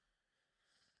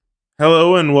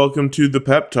Hello and welcome to the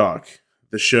Pep Talk,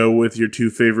 the show with your two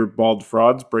favorite bald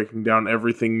frauds breaking down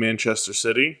everything Manchester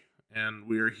City. And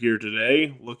we are here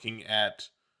today looking at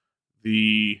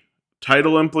the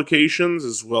title implications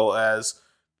as well as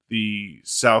the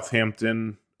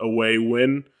Southampton away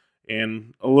win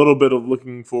and a little bit of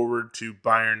looking forward to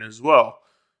Bayern as well.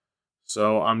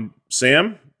 So I'm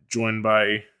Sam, joined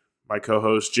by my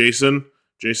co-host Jason.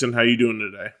 Jason, how you doing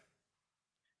today?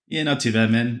 Yeah, not too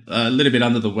bad, man. A little bit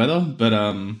under the weather, but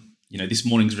this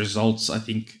morning's results I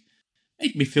think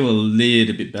make me feel a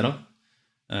little bit better.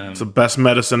 It's the best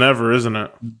medicine ever, isn't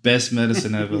it? Best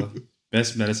medicine ever.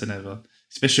 Best medicine ever.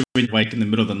 Especially when you wake in the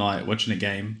middle of the night watching a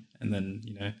game, and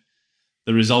then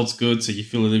the result's good, so you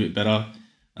feel a little bit better.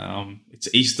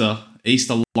 It's Easter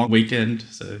long weekend,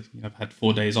 so I've had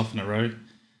 4 days off in a row.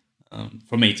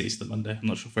 For me, it's Easter Monday. I'm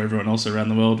not sure for everyone else around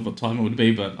the world what time it would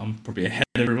be, but I'm probably ahead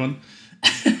of everyone.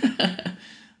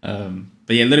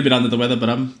 But yeah, a little bit under the weather, but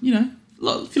I'm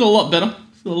feel a lot better.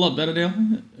 Feel a lot better now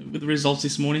with the results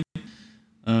this morning.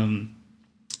 And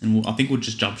I think we'll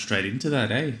just jump straight into that,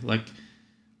 eh? Like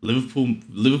Liverpool,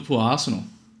 Arsenal.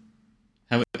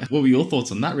 What were your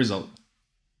thoughts on that result?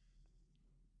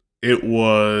 It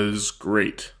was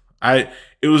great. It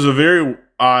was a very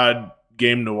odd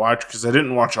game to watch because I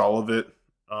didn't watch all of it.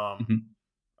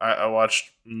 I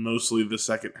watched mostly the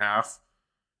second half,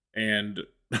 and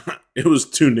it was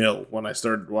 2-0 when I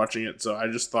started watching it. So I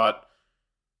just thought,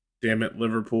 damn it,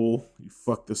 Liverpool, you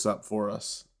fucked this up for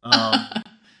us.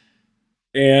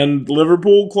 And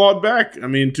Liverpool clawed back. I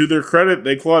mean, to their credit,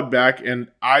 they clawed back.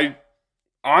 And I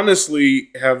honestly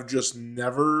have just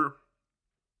never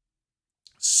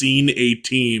seen a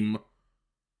team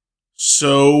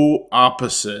so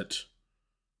opposite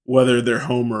whether they're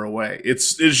home or away.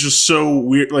 It's just so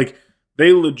weird. Like,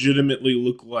 they legitimately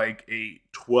look like a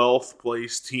 12th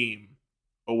place team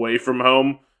away from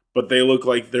home, but they look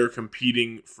like they're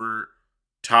competing for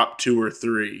top 2 or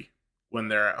 3 when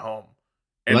they're at home.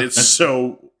 And it's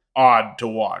so odd to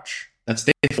watch. That's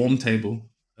their form table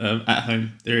at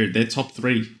home. They're top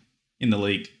 3 in the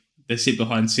league. They sit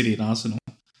behind City and Arsenal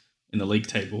in the league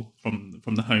table from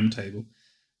the home table.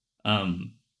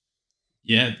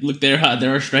 Yeah, look,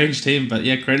 they're a strange team, but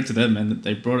yeah, credit to them, man, that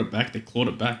they brought it back. They clawed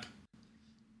it back.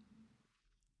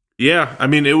 Yeah, I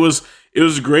mean, it was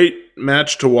a great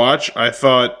match to watch. I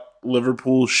thought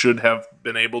Liverpool should have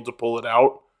been able to pull it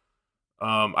out.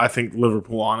 I think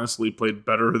Liverpool honestly played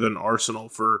better than Arsenal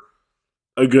for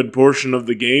a good portion of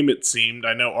the game, it seemed.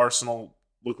 I know Arsenal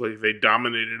looked like they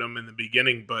dominated them in the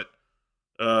beginning, but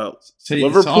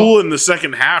Liverpool in the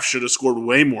second half should have scored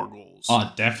way more goals.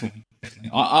 Oh, definitely.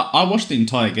 I watched the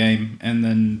entire game, and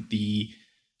then the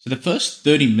first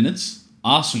 30 minutes,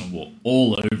 Arsenal were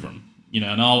all over them.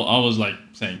 And I was like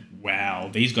saying, wow,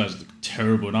 these guys look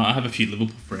terrible. And I have a few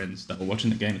Liverpool friends that were watching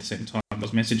the game at the same time. I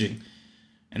was messaging,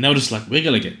 and they were just like, we're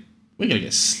gonna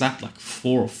get slapped like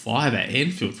 4 or 5 at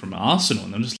Anfield from Arsenal.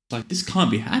 And I'm just like, this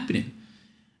can't be happening.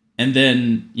 And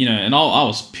then, and I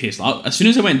was pissed. As soon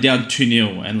as they went down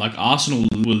 2-0, and like Arsenal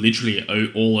were literally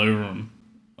all over them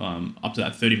up to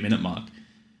that 30-minute mark.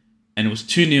 And it was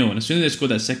 2-0. And as soon as they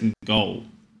scored that second goal,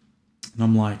 and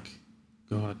I'm like,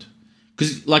 God.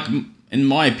 Because, like, in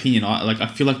my opinion, I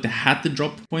feel like they had to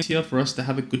drop points here for us to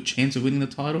have a good chance of winning the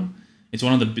title. It's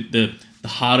one of the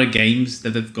harder games that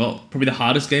they've got, probably the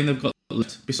hardest game they've got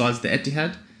left besides the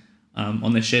Etihad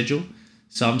on their schedule.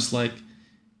 So I'm just like,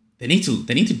 they need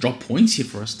to drop points here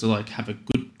for us to like have a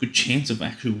good chance of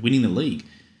actually winning the league.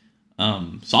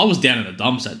 So I was down in the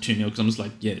dumps at 2-0 because I'm just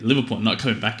like, yeah, Liverpool not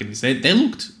coming back in this. They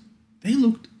looked,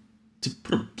 to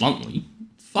put it bluntly,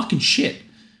 fucking shit,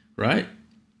 right?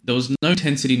 There was no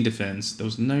intensity in defense. There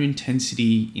was no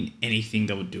intensity in anything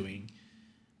they were doing.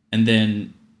 And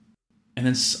then I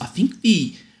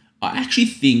actually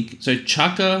think so.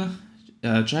 Chaka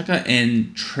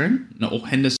and Trent, or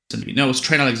Henderson. No, it was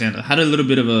Trent Alexander. Had a little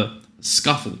bit of a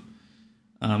scuffle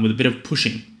with a bit of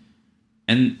pushing,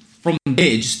 and from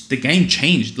there, just the game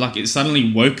changed. Like it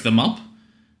suddenly woke them up,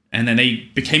 and then they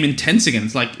became intense again.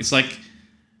 It's like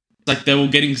they were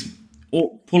getting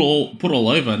put all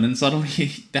over, and then suddenly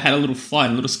they had a little fight,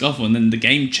 a little scuffle, and then the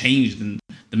game changed, and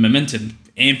the momentum.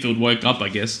 Anfield woke up, I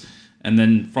guess, and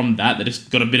then from that they just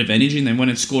got a bit of energy, and they went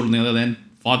and scored on the other end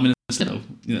 5 minutes later,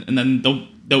 and then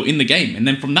they were in the game, and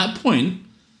then from that point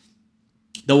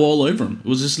they were all over them. It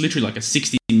was just literally like a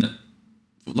 60 minute,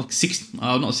 not 60,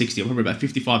 probably about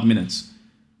 55 minutes,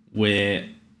 where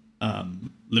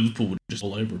Liverpool were just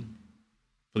all over them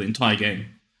for the entire game.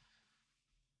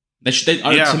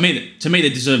 To me, they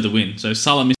deserve the win. So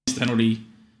Salah missed the penalty.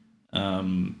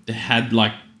 They had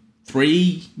like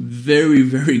 3 very,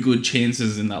 very good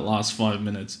chances in that last 5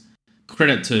 minutes.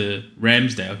 credit to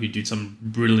Ramsdale, who did some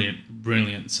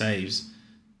brilliant saves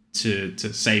to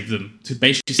save them, to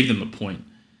basically save them a point.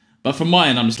 But from my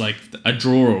end, I'm just like, a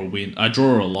draw or a win, a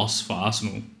draw or a loss for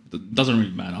Arsenal, it doesn't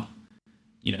really matter.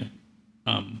 You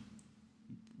know,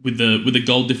 with the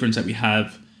goal difference that we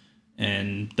have,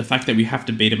 and the fact that we have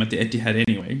to beat them at the Etihad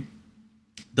anyway,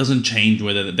 doesn't change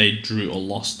whether they drew or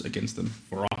lost against them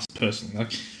for us personally.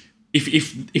 Like,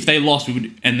 if they lost, we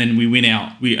would, and then we win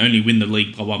out, we only win the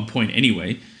league by 1 point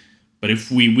anyway. But if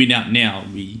we win out now,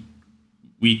 we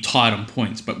tied on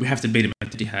points, but we have to beat them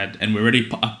at Etihad, and we're already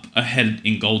up ahead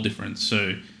in goal difference.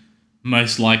 So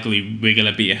most likely we're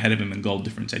going to be ahead of them in goal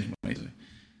difference anyway. So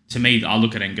to me, I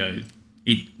look at it and go,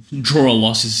 draw or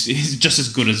loss is just as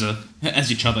good as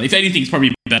each other. If anything, it's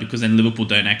probably better because then Liverpool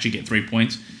don't actually get 3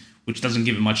 points, which doesn't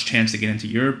give them much chance to get into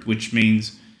Europe, which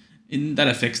means that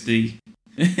affects the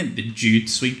Jude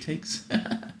sweepstakes.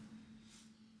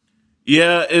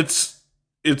 Yeah, it's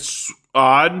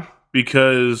odd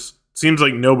because it seems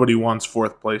like nobody wants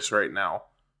fourth place right now,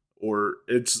 or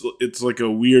it's like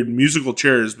a weird musical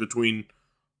chairs between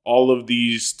all of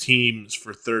these teams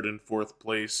for third and fourth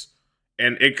place,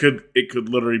 and it could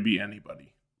literally be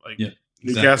anybody. Like, yeah,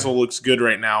 exactly. Newcastle looks good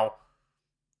right now.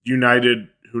 United,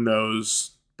 who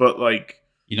knows? But like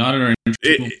United are in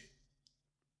trouble.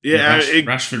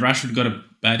 Rashford got a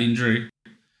bad injury.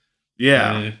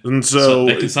 Yeah, and so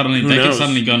they can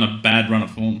suddenly go on a bad run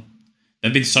of form.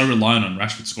 They've been so reliant on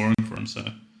Rashford scoring for him, so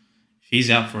if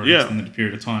he's out for an extended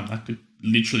period of time, that could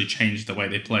literally change the way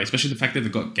they play. Especially the fact that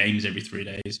they've got games every 3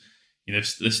 days. You know,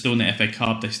 they're still in the FA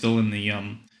Cup. They're still in the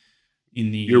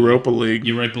Europa League.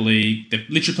 They're literally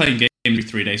playing games every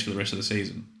 3 days for the rest of the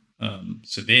season.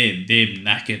 So they're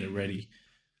knackered already.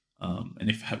 And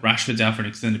if Rashford's out for an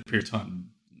extended period of time,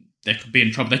 they could be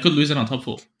in trouble. They could lose it on top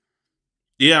 4.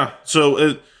 Yeah,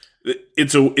 so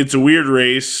it's a weird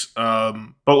race,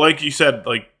 but like you said,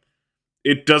 like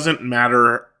it doesn't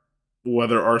matter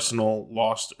whether Arsenal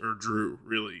lost or drew,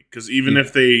 really, because even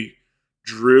if they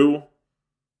drew,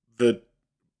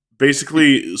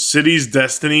 basically City's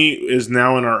destiny is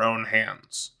now in our own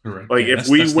hands. Correct. Like if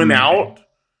we win out,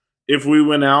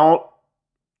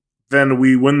 then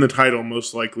we win the title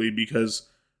most likely because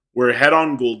we're ahead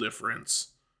on goal difference.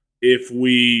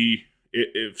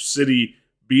 If City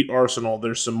beat Arsenal,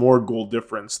 there's some more goal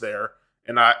difference there.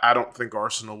 And I don't think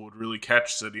Arsenal would really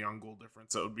catch City on goal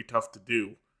difference. That would be tough to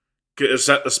do,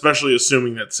 especially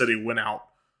assuming that City win out.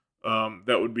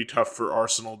 That would be tough for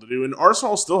Arsenal to do. And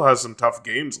Arsenal still has some tough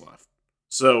games left.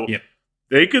 So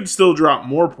they could still drop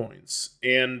more points.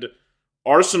 And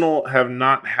Arsenal have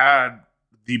not had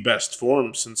the best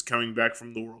form since coming back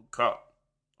from the World Cup,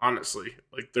 honestly.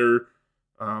 Like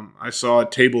I saw a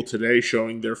table today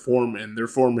showing their form, and their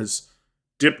form has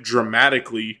dipped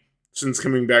dramatically since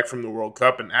coming back from the World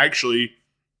Cup. And actually,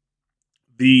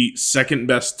 the second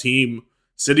best team,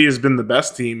 City has been the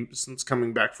best team since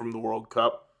coming back from the World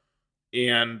Cup,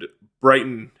 and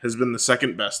Brighton has been the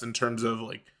second best in terms of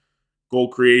like goal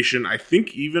creation. I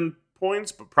think even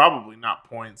points, but probably not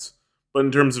points. But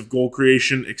in terms of goal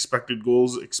creation, expected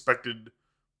goals, expected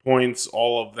points,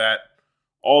 all of that,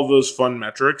 all of those fun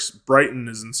metrics, Brighton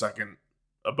is in second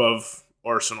above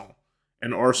Arsenal,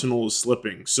 and Arsenal is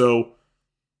slipping. So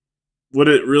would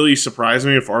it really surprise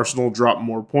me if Arsenal dropped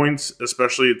more points?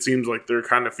 Especially it seems like they're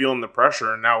kind of feeling the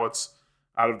pressure and now it's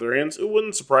out of their hands. It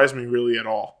wouldn't surprise me really at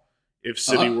all if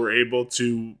City were able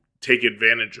to take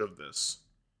advantage of this.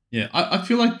 Yeah, I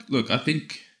feel like, look, I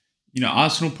think,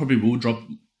 Arsenal probably will drop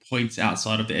points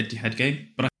outside of the Etihad game,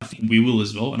 but I think we will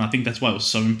as well. And I think that's why it was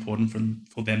so important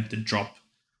for them to drop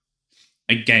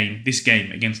this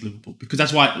game against Liverpool, because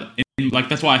that's why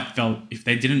I felt if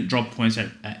they didn't drop points at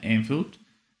Anfield,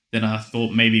 then I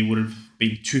thought maybe it would have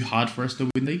been too hard for us to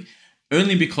win the league.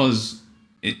 Only because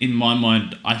in my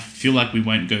mind, I feel like we're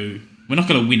not going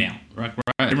to win out, right?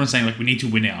 Everyone's saying like we need to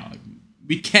win out.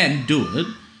 We can do it,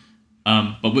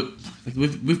 but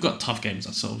we've got tough games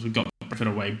ourselves. We've got Brentford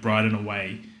away, Brighton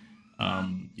away.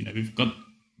 We've got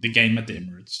the game at the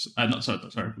Emirates.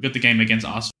 We've got the game against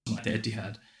Arsenal at the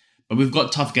Etihad. But we've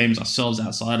got tough games ourselves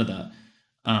outside of that.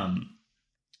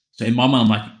 So in my mind, I'm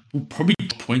like, we'll probably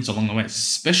drop points along the way,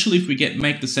 especially if we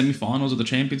make the semi-finals of the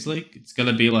Champions League. It's going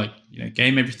to be like,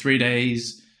 game every 3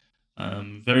 days,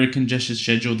 very congested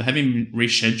schedule. They haven't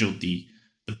rescheduled the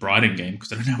Brighton game because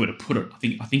they don't know where to put it.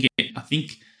 I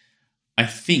think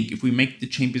if we make the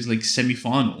Champions League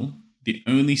semi-final, the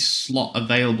only slot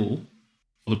available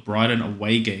for the Brighton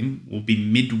away game will be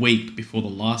midweek before the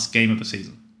last game of the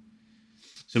season.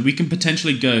 So we can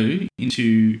potentially go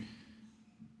into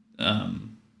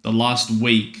the last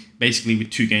week basically with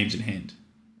 2 games in hand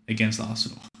against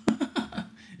Arsenal.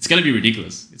 It's going to be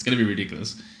ridiculous. It's going to be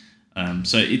ridiculous.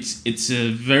 So it's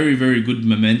a very, very good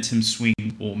momentum swing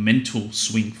or mental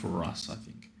swing for us, I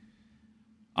think.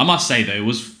 I must say, though, it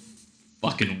was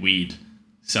fucking weird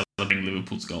celebrating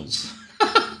Liverpool's goals.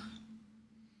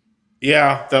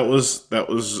 Yeah, that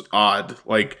was odd.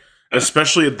 Like,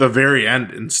 especially at the very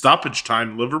end in stoppage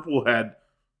time, Liverpool had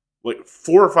like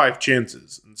 4 or 5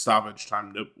 chances in stoppage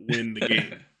time to win the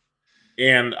game.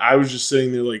 And I was just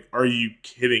sitting there like, are you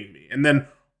kidding me? And then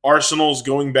Arsenal's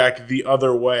going back the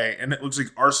other way, and it looks like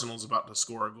Arsenal's about to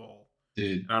score a goal.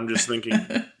 Dude. And I'm just thinking,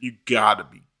 you gotta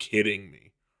be kidding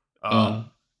me. I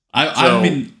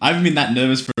haven't been that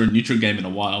nervous for a neutral game in a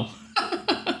while.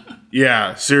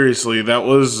 Yeah, seriously, that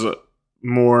was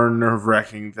more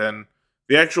nerve-wracking than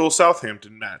the actual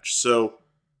Southampton match. So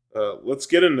let's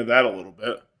get into that a little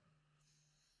bit.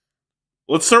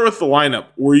 Let's start with the lineup.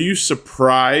 Were you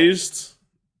surprised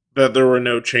that there were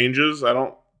no changes? I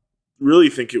don't really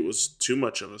think it was too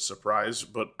much of a surprise,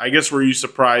 but I guess were you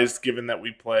surprised given that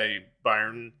we play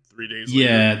Bayern 3 days later?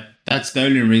 Yeah, that's the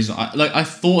only reason. I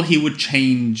thought he would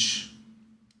change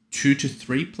 2 to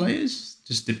 3 players,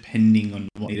 just depending on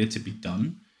what needed to be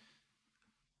done.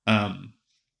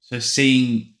 So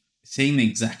seeing the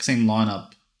exact same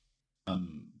lineup,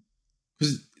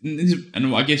 because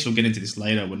and I guess we'll get into this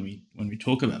later when we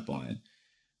talk about Bayern.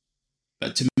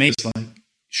 But to me, it's like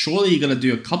surely you got to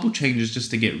do a couple changes just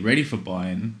to get ready for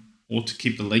Bayern or to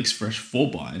keep the legs fresh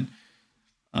for Bayern.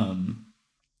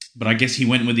 But I guess he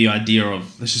went with the idea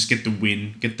of let's just get the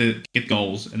win, get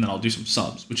goals, and then I'll do some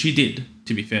subs, which he did.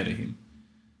 To be fair to him,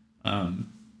 so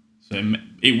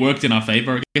it worked in our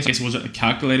favor. I guess it was a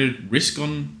calculated risk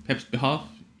on Pep's behalf.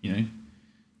 You know,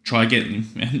 try getting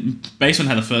and based on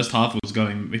how the first half was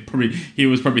going, he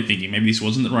was probably thinking maybe this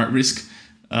wasn't the right risk.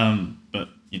 But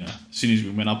you know, as soon as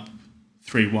we went up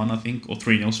 3-1, I think, or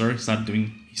 3-0, sorry,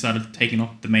 he started taking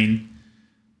off the main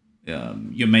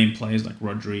your main players like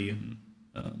Rodri and.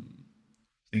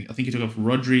 I think he took off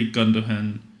Rodri,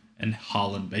 Gundogan, and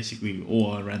Haaland basically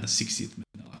all around the 60th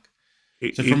minute mark.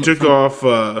 He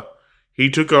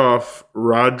took off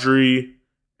Rodri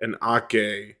and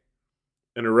Ake,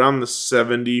 and around the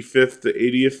 75th to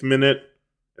 80th minute,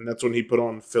 and that's when he put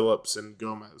on Phillips and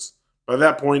Gomez. By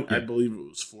that point, yeah. I believe it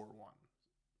was 4-1.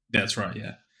 That's right.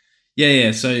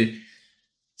 Yeah. So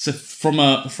from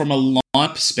a line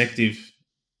perspective,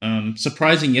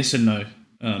 surprising yes or no.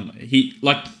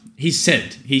 He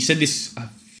said this a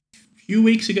few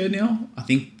weeks ago now. I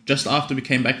think just after we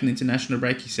came back from the international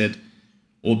break, he said,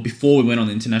 or before we went on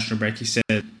the international break, he said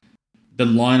the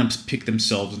lineups pick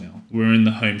themselves now. We're in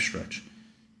the home stretch.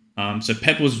 So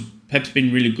Pep's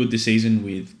been really good this season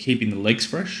with keeping the legs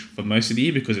fresh for most of the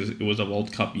year because it was a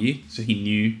World Cup year, so he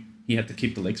knew he had to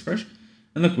keep the legs fresh.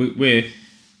 And look, we're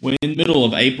in the middle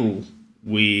of April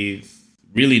with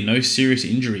really no serious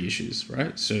injury issues,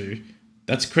 right? So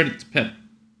that's credit to Pep,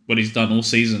 what he's done all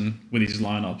season with his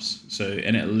lineups. So,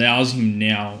 and it allows him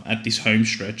now at this home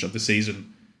stretch of the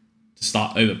season to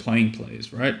start overplaying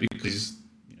players, right? Because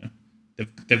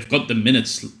they've got the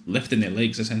minutes left in their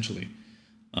legs essentially.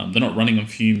 They're not running on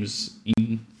fumes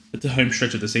at the home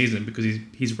stretch of the season because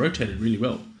he's rotated really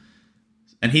well.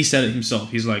 And he said it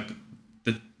himself. He's like,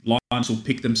 the lines will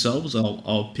pick themselves.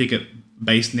 I'll pick it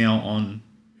based now on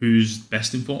who's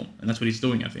best in form, and that's what he's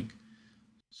doing, I think.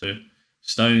 So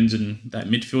Stones in that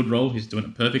midfield role, he's doing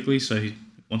it perfectly, so he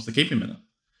wants to keep him in it.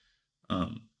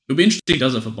 It'll be interesting if he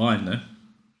does it for Bayern, though.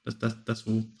 That's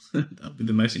all. That'll be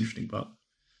the most interesting part.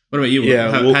 What about you?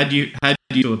 Yeah, how do you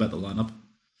feel about the lineup?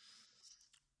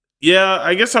 Yeah,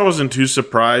 I guess I wasn't too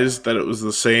surprised that it was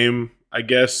the same. I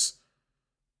guess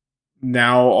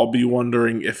now I'll be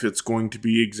wondering if it's going to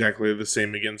be exactly the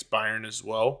same against Bayern as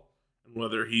well, and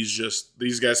whether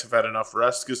these guys have had enough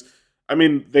rest, because I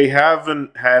mean, they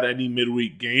haven't had any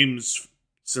midweek games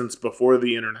since before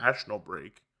the international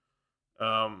break.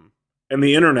 And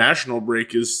the international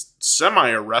break is semi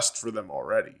a rest for them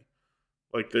already.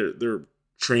 Like their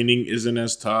training isn't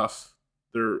as tough.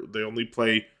 They only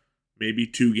play maybe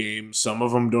 2 games. Some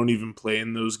of them don't even play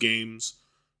in those games.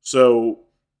 So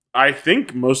I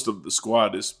think most of the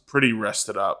squad is pretty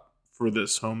rested up for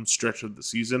this home stretch of the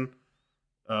season.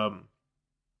 So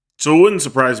it wouldn't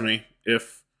surprise me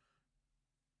if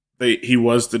he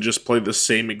was to just play the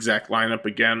same exact lineup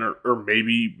again, or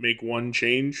maybe make one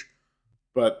change.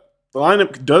 But the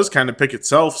lineup does kind of pick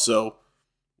itself, so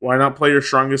why not play your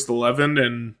strongest 11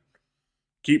 and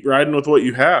keep riding with what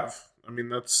you have? I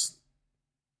mean, it's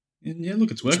working.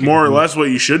 It's more or less what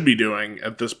you should be doing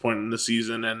at this point in the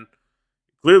season, and it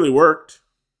clearly worked.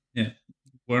 Yeah,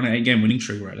 we're on an 8-game winning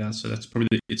streak right now, so that's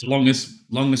probably it's the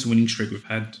longest winning streak we've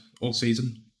had all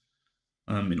season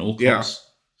in all clubs.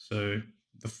 So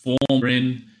the form we're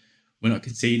in, we're not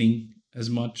conceding as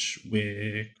much.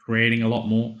 We're creating a lot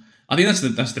more. I think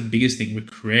that's the biggest thing. We're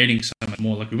creating so much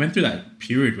more. Like we went through that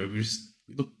period where we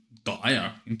looked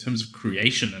dire in terms of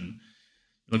creation, and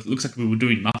it looks like we were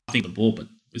doing nothing with the ball. But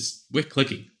we're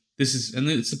clicking.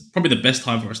 It's probably the best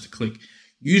time for us to click.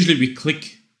 Usually we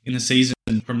click in the season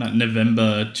from that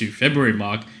November to February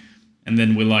mark, and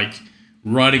then we're like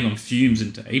riding on fumes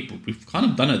into April. We've kind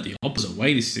of done it the opposite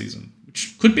way this season,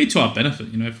 which could be to our benefit,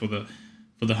 for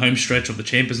the home stretch of the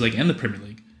Champions League and the Premier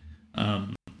League.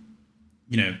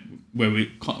 Where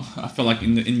I feel like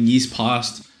in years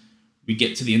past, we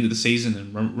get to the end of the season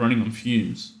and running on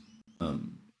fumes.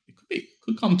 It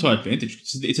could come to our advantage.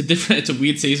 It's a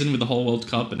weird season with the whole World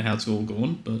Cup and how it's all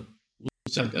gone, but we'll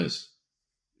see how it goes.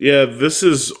 Yeah, this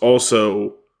is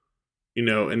also,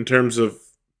 in terms of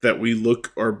that we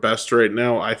look our best right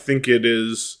now, I think it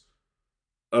is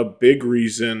a big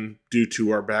reason due to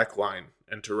our back line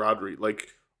and to Rodri. Like,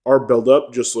 our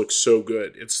build-up just looks so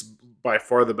good. It's by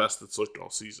far the best it's looked all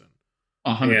season.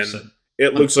 100%. And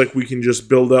it looks like we can just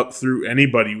build up through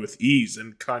anybody with ease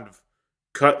and kind of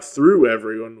cut through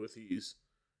everyone with ease.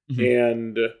 Mm-hmm.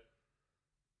 And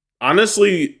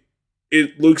honestly,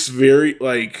 it looks very,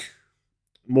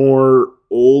 more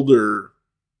older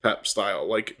Pep style,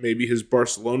 like maybe his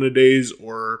Barcelona days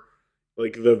or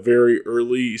the very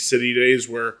early City days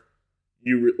where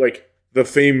you the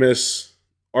famous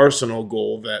Arsenal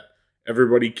goal that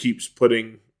everybody keeps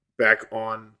putting back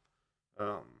on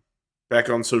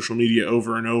social media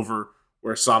over and over,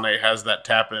 where Sané has that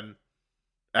tap in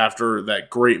after that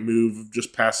great move of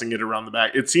just passing it around the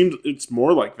back. It seems it's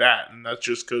more like that, and that's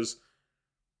just because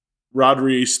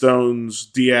Rodri, Stones,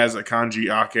 Diaz, Akanji,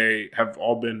 Ake have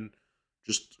all been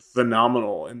just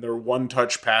phenomenal in their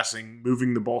one-touch passing,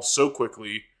 moving the ball so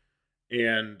quickly.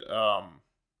 And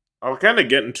I'll kind of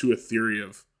get into a theory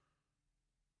of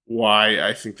why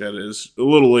I think that is a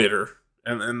little later,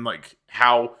 and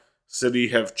how City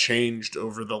have changed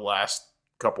over the last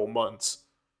couple months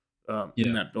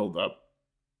in that build-up.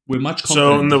 We're much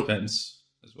confident in defense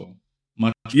as well.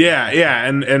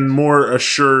 And more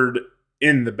assured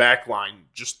in the back line,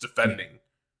 just defending. Yeah.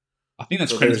 I think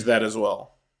that's there's that as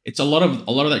well. It's a lot of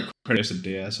that credit to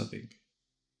Diaz, I think.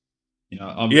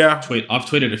 I've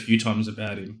tweeted a few times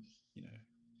about him.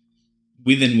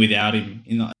 With and without him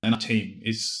in our team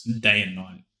is day and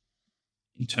night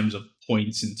in terms of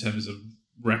points, in terms of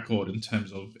record, in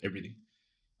terms of everything.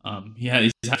 He's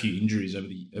had a few injuries over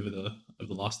the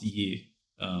last year,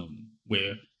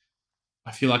 where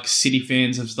I feel like City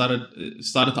fans have started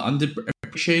to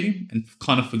underappreciate him and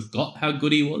kind of forgot how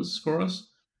good he was for us.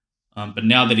 But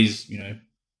now that he's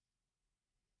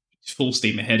full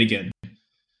steam ahead again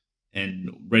and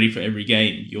ready for every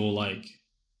game, you're like,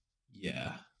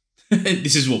 yeah,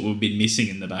 this is what we've been missing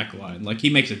in the back line. Like, he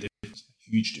makes a difference, a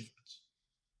huge difference.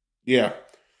 Yeah.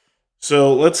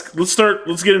 So let's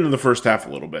get into the first half a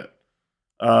little bit.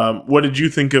 What did you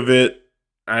think of it?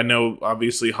 I know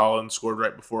obviously Haaland scored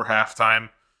right before halftime,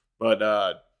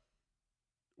 but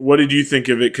what did you think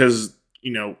of it? Because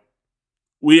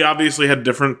we obviously had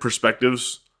different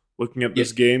perspectives looking at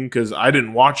this game, because I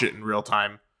didn't watch it in real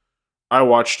time. I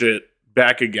watched it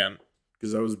back again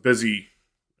because I was busy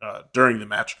during the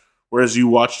match, whereas you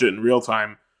watched it in real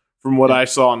time. From what I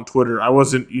saw on Twitter, I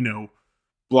wasn't,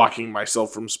 blocking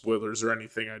myself from spoilers or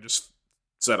anything. I just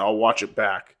said I'll watch it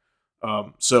back.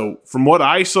 So from what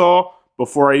I saw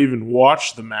before I even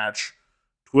watched the match,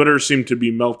 Twitter seemed to be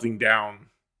melting down,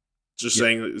 just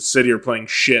saying that City are playing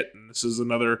shit, and this is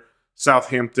another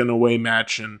Southampton away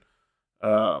match, and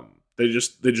they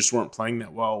just weren't playing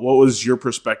that well. What was your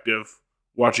perspective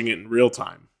watching it in real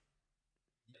time?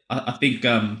 I think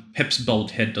Pep's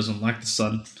bald head doesn't like the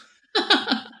sun.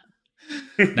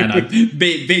 No,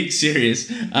 being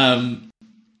serious.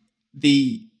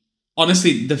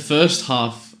 Honestly, the first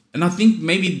half, and I think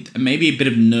maybe a bit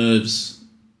of nerves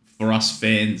for us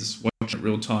fans watching it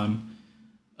real time,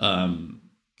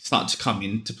 start to come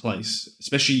into place,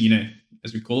 especially,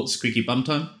 as we call it, squeaky bum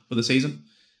time for the season.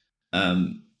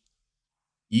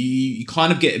 You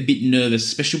kind of get a bit nervous,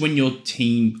 especially when your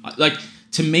team,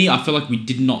 to me, I feel like we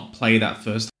did not play that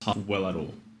first half well at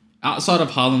all. Outside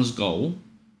of Haaland's goal,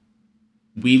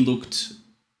 we looked...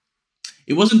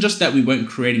 It wasn't just that we weren't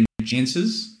creating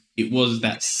chances, it was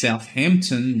that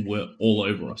Southampton were all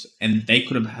over us, and they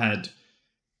could have had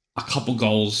a couple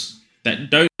goals that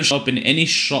don't show up in any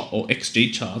shot or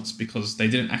XG charts because they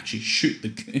didn't actually shoot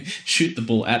the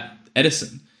ball at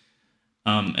Edison.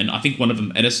 And I think one of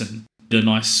them, Edison, did a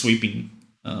nice sweeping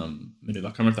maneuver. I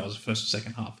can't remember if that was the first or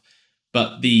second half.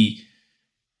 But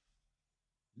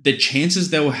the chances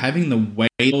they were having, the way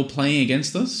they were playing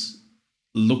against us,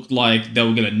 looked like they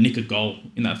were going to nick a goal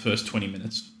in that first 20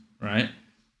 minutes, right?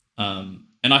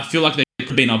 And I feel like they could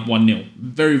have been up 1-0.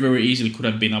 Very, very easily could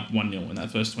have been up 1-0 in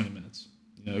that first 20 minutes.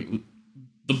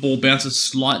 The ball bounces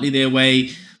slightly their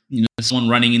way. Someone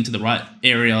running into the right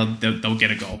area, they'll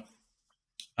get a goal.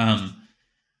 And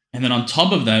then on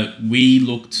top of that, we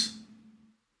looked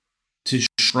to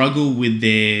struggle with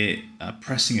their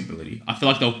pressing ability. I feel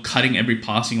like they were cutting every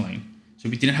passing lane. So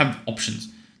we didn't have options.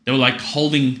 They were like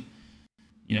holding,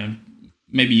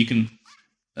 maybe you can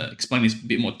explain this a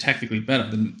bit more technically better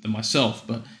than myself,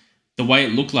 but the way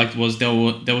it looked like was they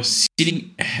were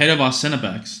sitting ahead of our centre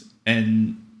backs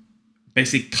and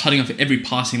basically cutting off every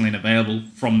passing lane available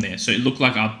from there. So it looked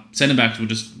like our centre backs were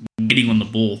just waiting on the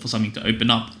ball for something to open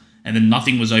up, and then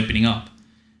nothing was opening up.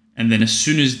 And then as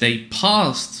soon as they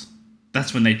passed,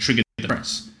 that's when they triggered the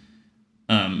press.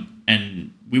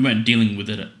 And we weren't dealing with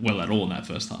it well at all in that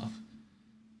first half.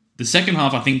 The second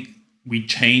half, I think we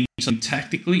changed something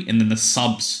tactically, and then the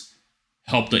subs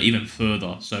helped it even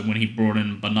further. So when he brought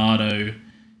in Bernardo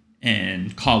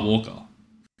and Kyle Walker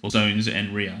for Stones and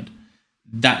Riyadh,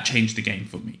 that changed the game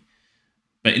for me.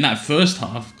 But in that first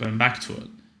half, going back to it,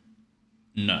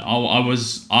 no, I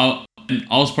was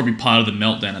probably part of the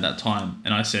meltdown at that time,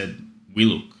 and I said, we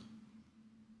look,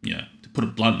 to put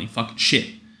it bluntly, fucking shit.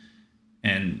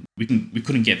 And we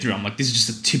couldn't get through. I'm like, this is just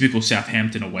a typical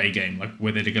Southampton away game, like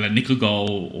whether they're going to nick a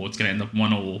goal or it's going to end up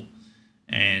 1-1,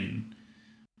 and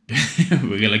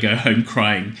we're going to go home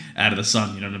crying out of the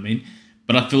sun, you know what I mean?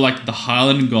 But I feel like the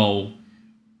Haaland goal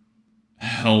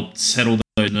helped settle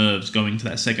those nerves going to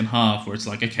that second half, where it's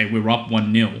like, okay, we're up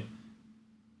 1-0.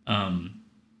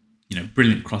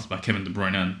 Brilliant cross by Kevin De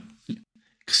Bruyne, and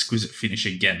exquisite finish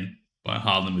again by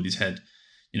Haaland with his head.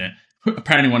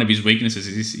 Apparently one of his weaknesses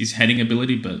is his heading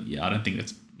ability, but yeah, I don't think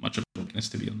that's much of a weakness,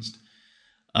 to be honest.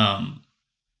 And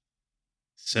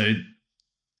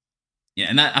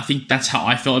I think that's how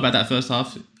I felt about that first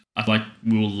half. I feel like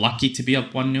we were lucky to be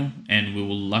up 1-0, and we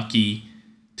were lucky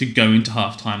to go into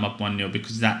halftime up 1-0,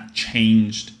 because that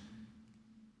changed.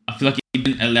 I feel like it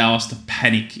didn't allow us to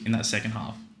panic in that second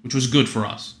half, which was good for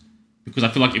us, because I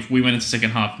feel like if we went into second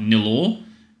half 0-0,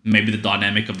 maybe the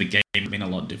dynamic of the game would have been a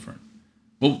lot different.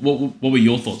 What were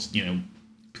your thoughts?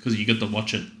 Because you got to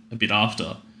watch it a bit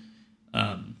after,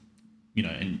 and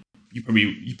you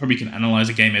probably can analyze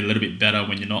a game a little bit better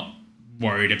when you're not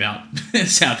worried about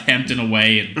Southampton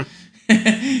away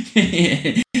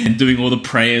and doing all the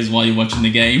prayers while you're watching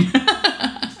the game.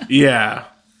 Yeah.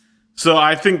 So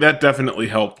I think that definitely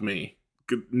helped me,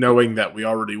 knowing that we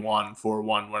already won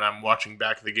 4-1 when I'm watching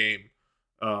back the game.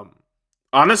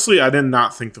 Honestly, I did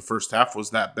not think the first half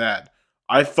was that bad.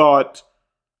 I thought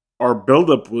our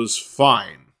buildup was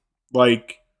fine.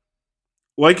 Like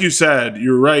you said,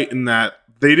 you're right in that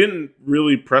they didn't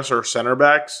really press our center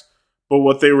backs, but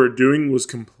what they were doing was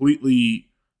completely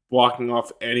blocking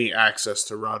off any access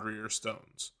to Rodri or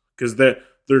Stones, because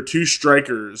their two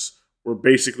strikers were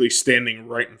basically standing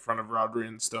right in front of Rodri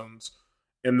and Stones,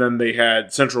 and then they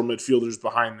had central midfielders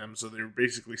behind them, so they were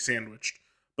basically sandwiched.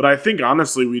 But I think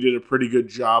honestly we did a pretty good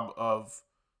job of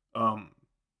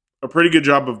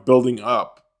building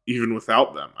up even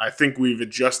without them. I think we've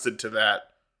adjusted to that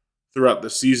throughout the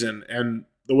season, and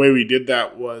the way we did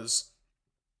that was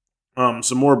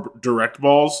some more direct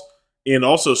balls and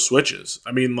also switches.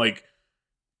 I mean, like,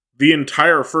 the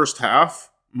entire first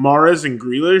half, Mahrez and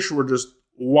Grealish were just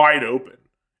wide open,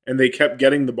 and they kept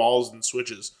getting the balls and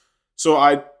switches.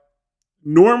 So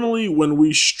normally when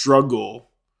we struggle,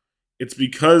 it's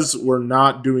because we're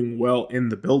not doing well in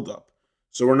the build-up.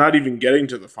 So we're not even getting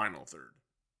to the final third.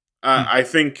 I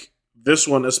think this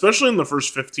one, especially in the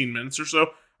first 15 minutes or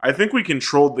so, I think we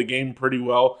controlled the game pretty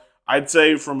well. I'd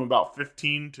say from about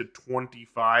 15 to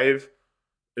 25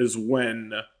 is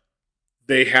when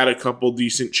they had a couple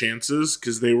decent chances,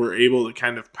 because they were able to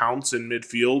kind of pounce in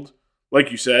midfield. Like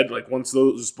you said, like once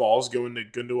those balls go into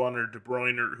Gundogan or De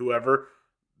Bruyne or whoever,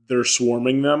 they're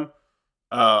swarming them.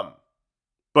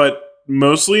 But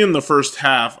mostly in the first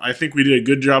half, I think we did a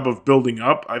good job of building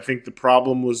up. I think the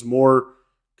problem was more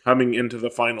coming into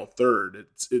the final third.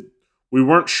 We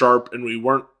weren't sharp and we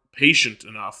weren't patient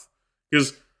enough,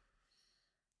 because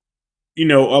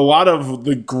a lot of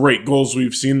the great goals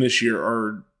we've seen this year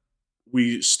are,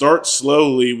 we start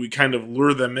slowly, we kind of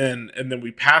lure them in, and then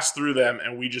we pass through them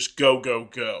and we just go,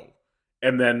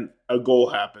 and then a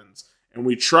goal happens. And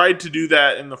we tried to do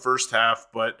that in the first half,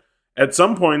 but at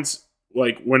some points,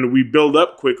 like when we build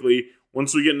up quickly,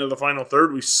 once we get into the final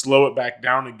third, we slow it back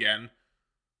down again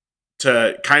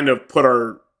to kind of put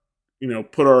our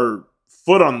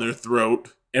foot on their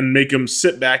throat and make them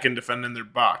sit back and defend in their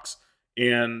box.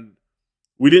 And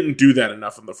we didn't do that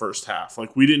enough in the first half.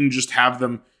 Like, we didn't just have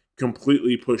them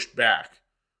completely pushed back.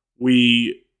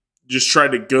 We just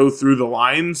tried to go through the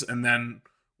lines and then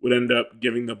would end up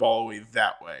giving the ball away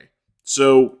that way.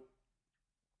 So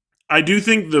I do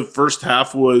think the first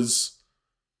half was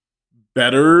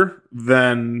better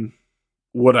than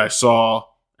what I saw,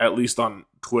 at least on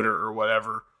Twitter or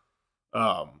whatever,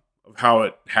 of how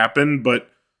it happened. But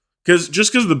because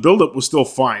the buildup was still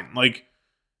fine. Like,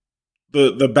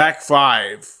 the back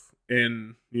five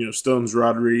in, Stones,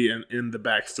 Rodri, and in the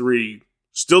back three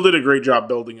still did a great job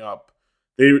building up.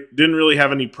 They didn't really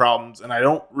have any problems, and I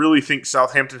don't really think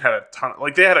Southampton had a ton.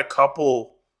 Like, they had a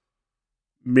couple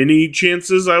mini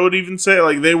chances, I would even say.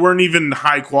 Like, they weren't even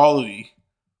high quality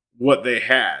what they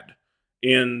had.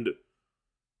 And,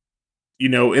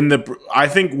 I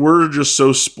think we're just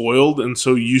so spoiled and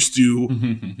so used to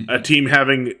a team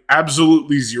having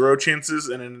absolutely zero chances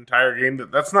in an entire game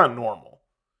that's not normal.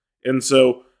 And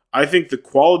so I think the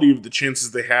quality of the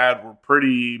chances they had were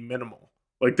pretty minimal.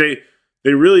 Like, they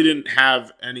really didn't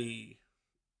have any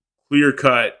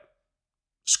clear-cut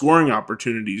scoring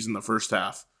opportunities in the first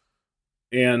half.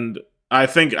 And I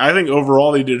think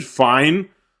overall they did fine.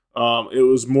 It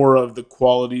was more of the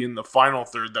quality in the final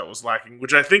third that was lacking,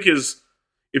 which I think is,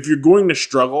 if you're going to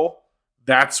struggle,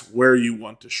 that's where you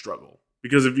want to struggle.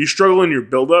 Because if you struggle in your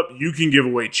build-up, you can give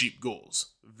away cheap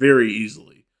goals very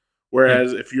easily.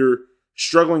 Whereas if you're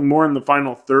struggling more in the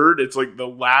final third, it's like the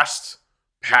last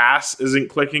pass isn't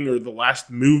clicking or the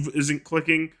last move isn't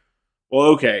clicking. Well,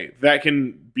 okay, that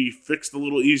can be fixed a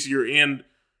little easier, and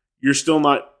you're still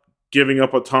not giving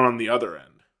up a ton on the other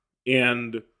end.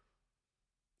 And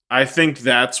I think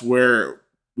that's where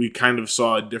we kind of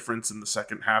saw a difference in the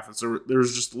second half. And so there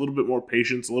was just a little bit more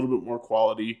patience, a little bit more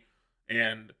quality,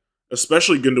 and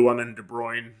especially Gundogan and De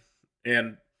Bruyne,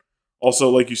 and also,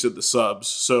 like you said, the subs.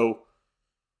 So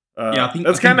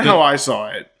that's kind of how I saw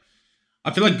it.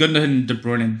 I feel like Gundogan and De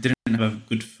Bruyne didn't have a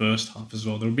good first half as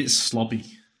well. They were a bit sloppy.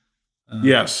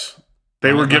 Yes,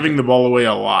 they were giving the ball away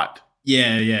a lot.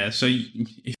 Yeah. So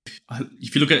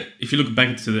if you look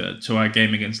back to our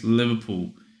game against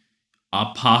Liverpool,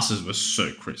 our passes were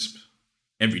so crisp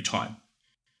every time.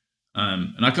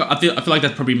 And I feel like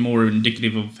that's probably more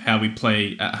indicative of how we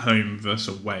play at home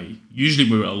versus away. Usually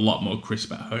we're a lot more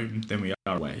crisp at home than we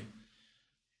are away.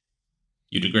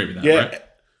 You'd agree with that, right?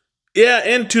 Yeah,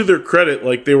 and to their credit,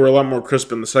 like, they were a lot more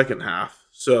crisp in the second half.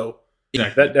 So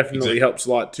that definitely helps a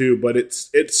lot too. But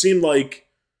it seemed like,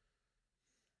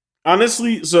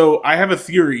 honestly, so I have a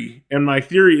theory, and my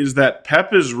theory is that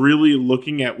Pep is really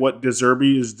looking at what De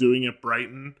Zerbi is doing at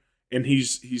Brighton, and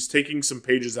he's taking some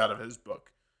pages out of his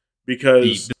book.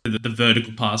 Because the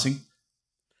vertical passing?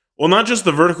 Well, not just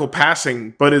the vertical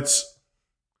passing, but it's,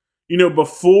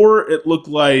 before it looked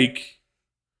like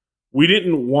we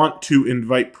didn't want to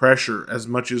invite pressure as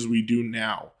much as we do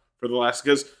now for the last,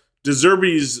 because De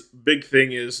Zerbi's big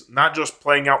thing is not just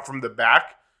playing out from the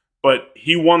back, but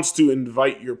he wants to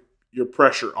invite your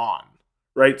pressure on,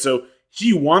 right? So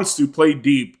he wants to play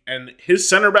deep, and his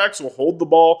center backs will hold the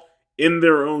ball in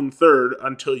their own third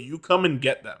until you come and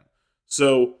get them.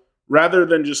 So rather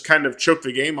than just kind of choke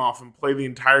the game off and play the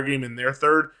entire game in their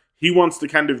third, he wants to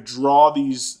kind of draw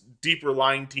these deeper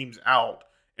lying teams out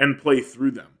and play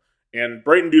through them. And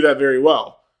Brighton do that very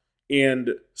well.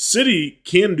 And City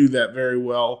can do that very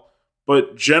well,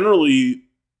 but generally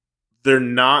they're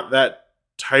not that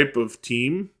type of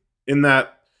team, in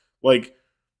that, like,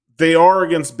 they are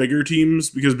against bigger teams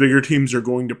because bigger teams are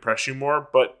going to press you more.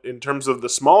 But in terms of the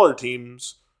smaller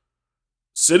teams,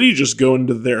 City just go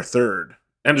into their third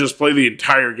and just play the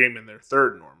entire game in their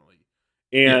third normally.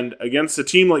 And against a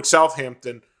team like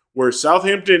Southampton, where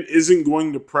Southampton isn't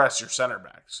going to press your center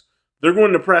backs, they're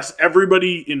going to press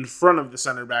everybody in front of the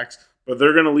center backs, but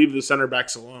they're going to leave the center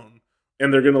backs alone,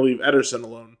 and they're going to leave Ederson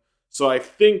alone. So I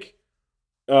think,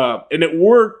 and it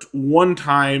worked one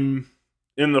time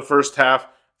in the first half, I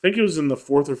think it was in the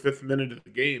 4th or 5th minute of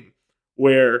the game,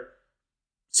 where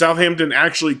Southampton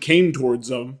actually came towards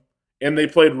them, and they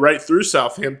played right through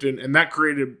Southampton, and that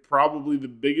created probably the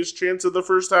biggest chance of the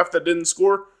first half that didn't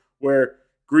score, where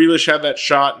Grealish had that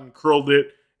shot and curled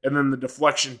it, and then the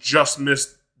deflection just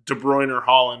missed De Bruyne or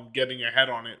Haaland getting a head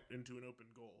on it into an open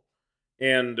goal.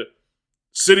 And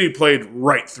City played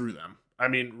right through them. I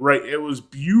mean, it was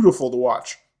beautiful to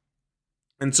watch.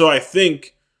 And so I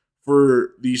think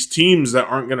for these teams that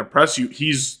aren't going to press you,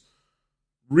 he's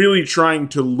really trying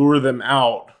to lure them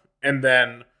out. And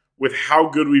then with how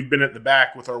good we've been at the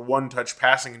back with our one-touch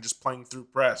passing and just playing through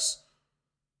press,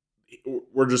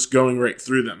 we're just going right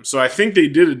through them. So I think they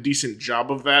did a decent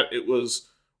job of that. It was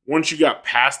once you got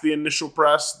past the initial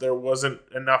press, there wasn't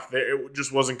enough there. It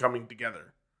just wasn't coming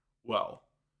together well.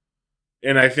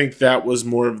 And I think that was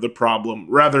more of the problem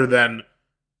rather than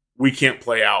we can't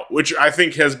play out, which I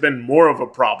think has been more of a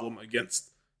problem against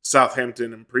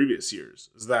Southampton in previous years,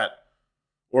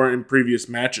 or in previous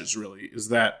matches really, is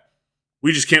that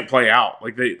we just can't play out.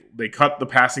 Like they cut the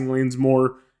passing lanes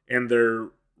more, and they're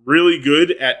really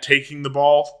good at taking the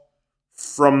ball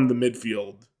from the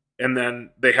midfield, and then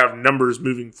they have numbers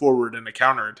moving forward in a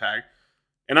counterattack.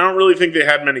 And I don't really think they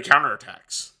had many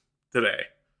counterattacks today.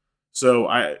 So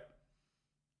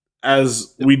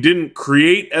as we didn't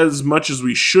create as much as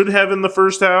we should have in the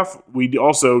first half, we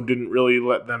also didn't really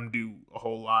let them do a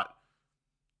whole lot.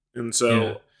 And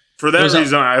so for that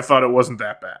reason, I thought it wasn't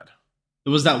that bad.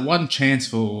 There was that one chance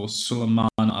for Suleiman.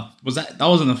 That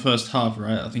was in the first half,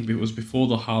 right? I think it was before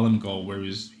the Haaland goal where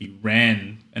he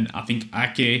ran, and I think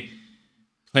Ake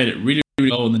played it really,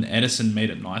 really well, and then Edison made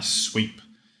a nice sweep.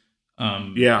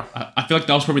 I feel like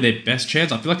that was probably their best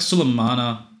chance. I feel like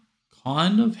Suleimana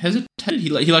kind of hesitated.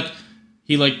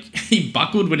 He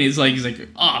buckled when he's like,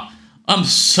 I'm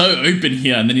so open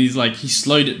here, and then he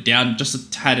slowed it down just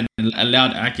a tad and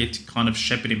allowed Ake to kind of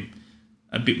shepherd him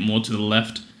a bit more to the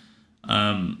left.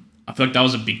 I feel like that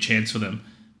was a big chance for them,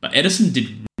 but Edison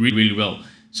did really, really well.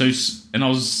 So, and I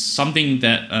was something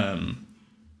that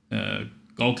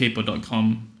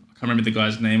goalkeeper.com, I can't remember the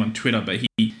guy's name on Twitter, but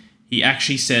he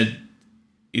actually said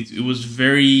it was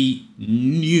very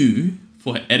new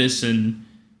for Edison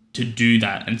to do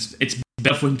that, and it's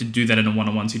better for him to do that in a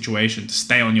one-on-one situation, to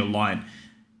stay on your line.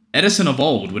 Edison of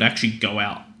old would actually go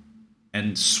out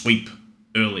and sweep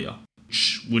earlier,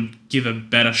 which would give a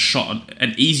better shot,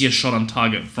 an easier shot on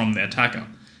target from the attacker,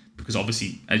 because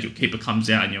obviously as your keeper comes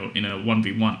out and you're in a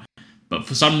 1v1. But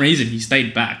for some reason he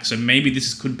stayed back, so maybe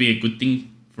this could be a good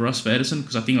thing for us, for Edison,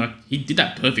 because I think he did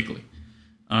that perfectly.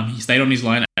 He stayed on his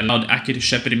line, allowed Ake to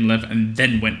shepherd him left, and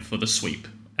then went for the sweep,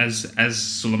 as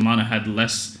Suleimana had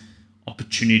less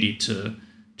opportunity to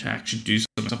actually do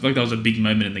something. So I feel like that was a big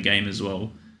moment in the game as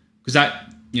well, because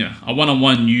that, a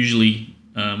one-on-one usually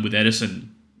with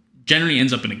Edison generally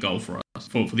ends up in a goal for us,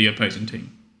 for the opposing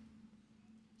team.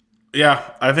 Yeah,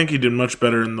 I think he did much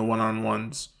better in the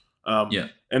one-on-ones.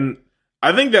 And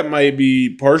I think that might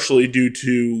be partially due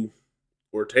to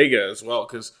Ortega as well,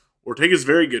 because Ortega's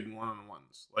very good in one-on-ones.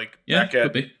 Back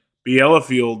at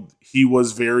Bielefeld, he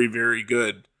was very, very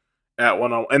good at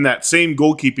one-on-one. And that same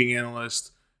goalkeeping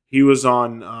analyst, he was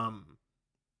on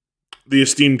the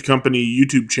Esteemed Company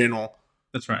YouTube channel.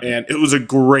 That's right. And it was a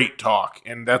great talk.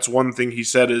 And that's one thing he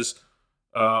said is,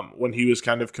 when he was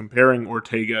kind of comparing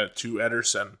Ortega to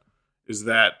Ederson, is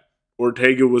that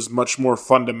Ortega was much more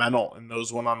fundamental in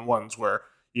those one-on-ones where,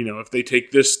 if they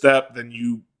take this step, then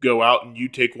you go out and you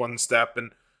take one step.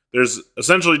 And there's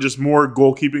essentially just more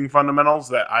goalkeeping fundamentals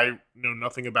that I know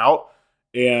nothing about.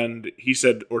 And he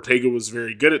said Ortega was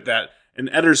very good at that. And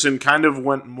Ederson kind of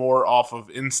went more off of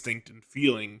instinct and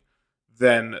feeling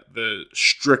than the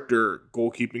stricter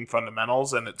goalkeeping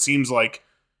fundamentals. And it seems like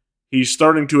he's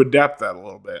starting to adapt that a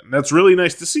little bit. And that's really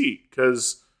nice to see,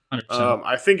 because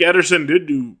I think Ederson did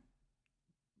do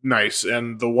nice.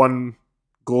 And the one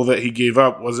goal that he gave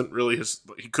up wasn't really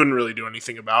he couldn't really do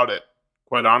anything about it,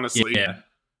 quite honestly. Yeah.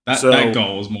 That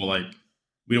goal was more like,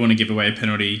 we don't want to give away a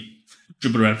penalty,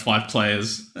 dribble around 5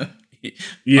 players.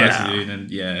 Yeah.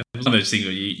 And it was one of those things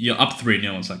where you're up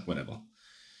 3-0, it's like, whatever.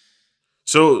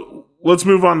 So let's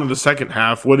move on to the second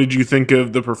half. What did you think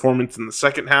of the performance in the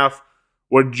second half?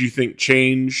 What did you think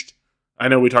changed? I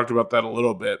know we talked about that a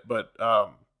little bit, but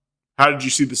how did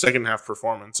you see the second half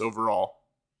performance overall?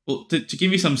 Well, to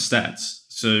give you some stats,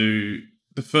 so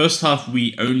the first half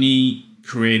we only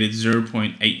created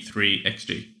 0.83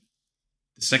 XG.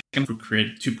 The second half we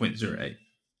created 2.08.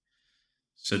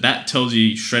 So that tells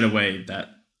you straight away that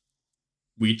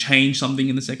we changed something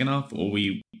in the second half, or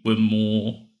we were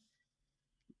more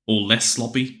or less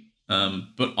sloppy.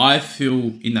 But I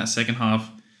feel in that second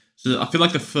half, so I feel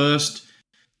like the first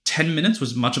 10 minutes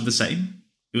was much of the same.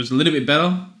 It was a little bit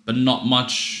better, but not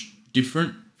much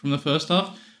different from the first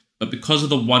half. But because of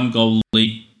the 1-goal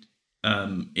lead,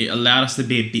 it allowed us to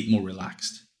be a bit more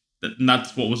relaxed.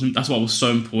 That's what was so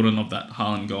important of that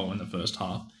Haaland goal in the first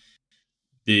half.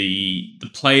 The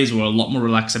players were a lot more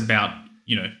relaxed about,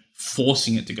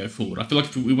 forcing it to go forward. I feel like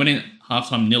if we went in at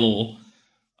halftime 0-0,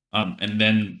 and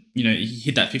then, he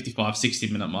hit that 55,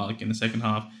 60 minute mark in the second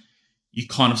half, you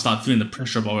kind of start feeling the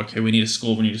pressure of, okay, we need to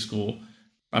score.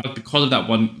 But because of that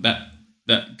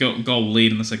goal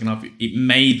lead in the second half, it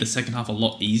made the second half a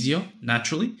lot easier,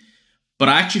 naturally. But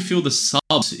I actually feel the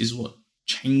subs is what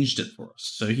changed it for us.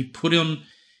 So he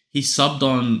subbed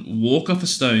on Walker for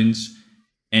Stones,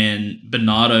 and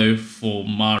Bernardo for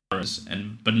Mahrez.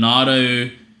 And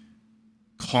Bernardo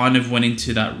kind of went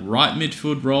into that right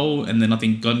midfield role, and then I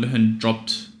think Gundogan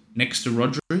dropped next to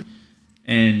Rodri,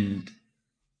 and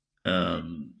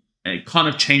it kind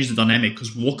of changed the dynamic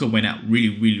because Walker went out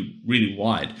really, really, really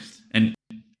wide. And,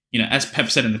 as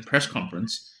Pep said in the press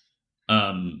conference,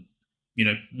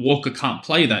 Walker can't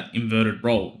play that inverted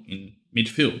role in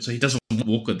midfield, so he doesn't want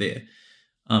Walker there.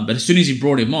 But as soon as he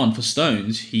brought him on for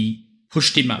Stones, he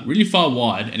pushed him out really far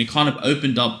wide, and it kind of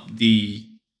opened up the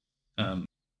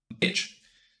pitch.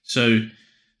 So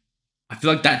I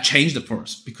feel like that changed it for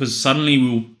us because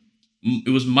suddenly it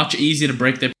was much easier to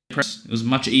break their press. It was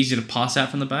much easier to pass out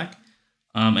from the back.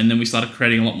 And then we started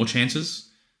creating a lot more chances.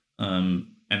 And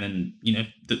then,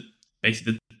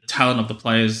 basically the talent of the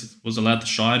players was allowed to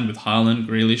shine with Haaland,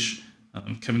 Grealish,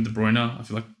 Kevin De Bruyne. I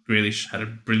feel like Grealish had a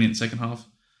brilliant second half.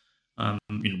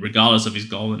 Regardless of his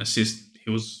goal and assist,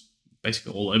 he was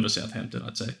basically all over Southampton,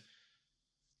 I'd say.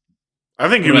 I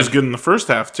think he was good in the first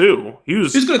half too. He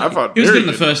was good. I thought he was good in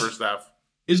the first half.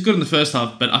 He was good in the first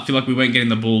half, but I feel like we weren't getting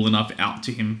the ball enough out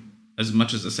to him as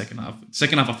much as the second half.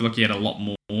 Second half, I feel like he had a lot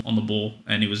more on the ball,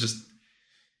 and he was just.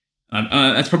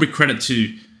 That's probably credit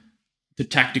to the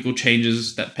tactical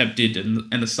changes that Pep did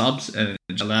and the subs, and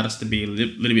it allowed us to be a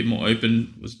little bit more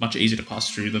open. It was much easier to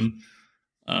pass through them.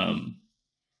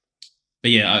 But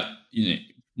yeah,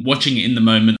 watching it in the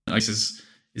moment, I guess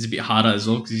is a bit harder as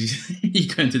well because you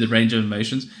go into the range of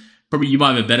emotions. Probably you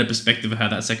might have a better perspective of how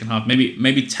that second half.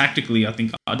 Maybe tactically, I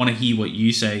think I want to hear what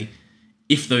you say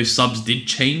if those subs did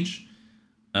change,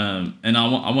 and I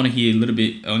want to hear a little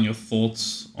bit on your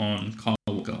thoughts on Kyle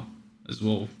Walker as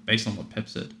well, based on what Pep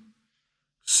said.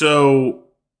 So,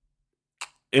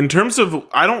 in terms of,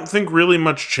 I don't think really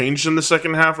much changed in the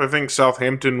second half. I think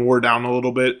Southampton wore down a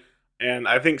little bit, and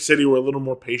I think City were a little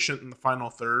more patient in the final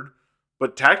third.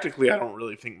 But tactically, I don't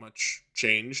really think much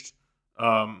changed.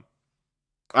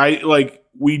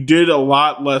 We did a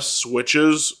lot less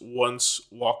switches once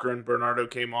Walker and Bernardo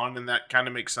came on, and that kind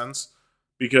of makes sense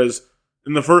because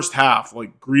in the first half,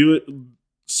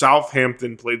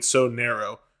 Southampton played so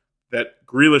narrow that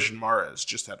Grealish and Mahrez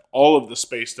just had all of the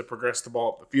space to progress the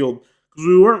ball up the field because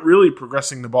we weren't really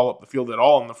progressing the ball up the field at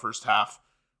all in the first half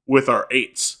with our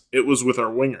eights. It was with our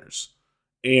wingers.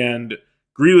 And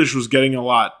Grealish was getting a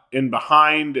lot in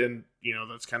behind, and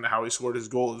that's kind of how he scored his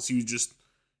goal. Is he was just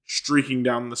streaking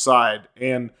down the side,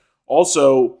 and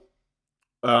also,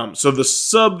 so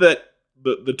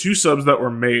the two subs that were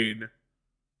made,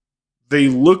 they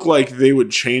look like they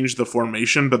would change the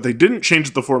formation, but they didn't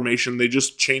change the formation. They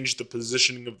just changed the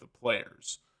positioning of the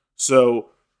players. So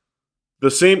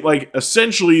the same,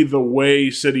 essentially, the way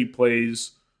City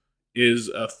plays is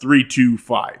a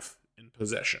 3-2-5 in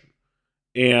possession,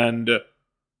 and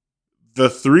the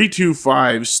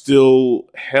 3-2-5 still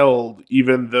held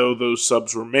even though those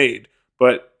subs were made.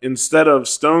 But instead of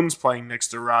Stones playing next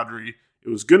to Rodri, it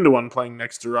was Gundogan playing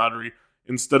next to Rodri.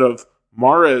 Instead of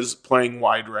Mahrez playing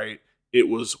wide right, it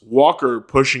was Walker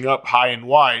pushing up high and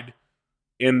wide,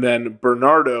 and then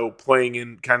Bernardo playing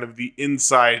in kind of the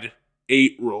inside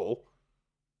 8 role,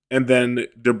 and then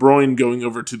De Bruyne going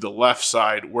over to the left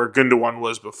side where Gundogan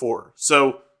was before.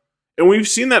 So, and we've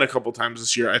seen that a couple times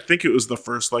this year. I think it was the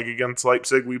first leg against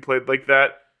Leipzig we played like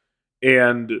that.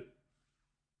 And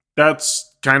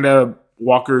that's kind of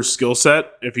Walker's skill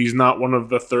set. If he's not one of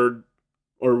the third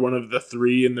or one of the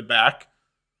three in the back,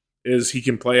 is he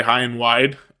can play high and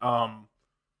wide.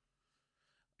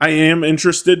 I am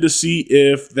interested to see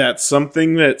if that's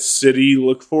something that City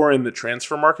look for in the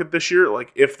transfer market this year.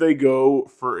 Like if they go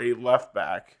for a left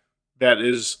back that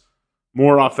is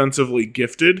more offensively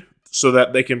gifted, so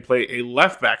that they can play a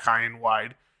left back high and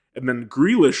wide, and then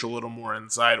Grealish a little more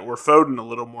inside, or Foden a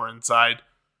little more inside,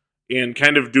 and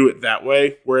kind of do it that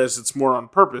way, whereas it's more on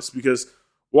purpose, because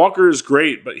Walker is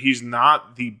great, but he's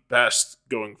not the best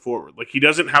going forward. Like, he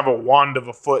doesn't have a wand of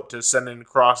a foot to send in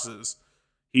crosses.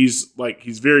 He's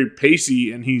very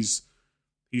pacey, and he's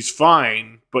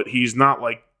fine, but he's not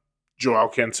like Joao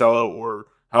Cancelo or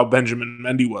how Benjamin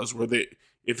Mendy was, where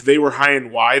if they were high and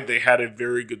wide, they had a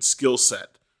very good skill set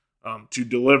to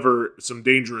deliver some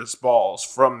dangerous balls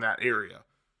from that area.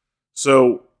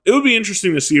 So it would be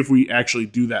interesting to see if we actually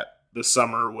do that this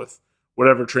summer with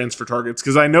whatever transfer targets,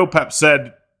 because I know Pep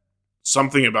said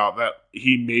something about that.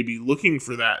 He may be looking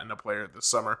for that in a player this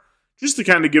summer, just to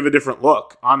kind of give a different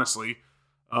look, honestly.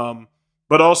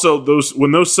 But also,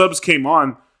 when those subs came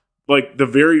on, like the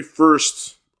very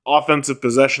first offensive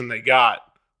possession they got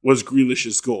was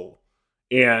Grealish's goal.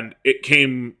 And it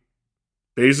came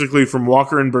basically from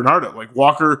Walker and Bernardo. Like,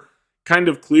 Walker kind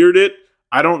of cleared it.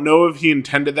 I don't know if he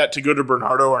intended that to go to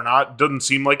Bernardo or not. Doesn't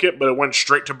seem like it, but it went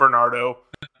straight to Bernardo.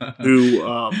 Who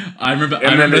I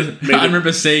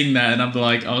remember seeing that, and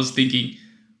I was thinking,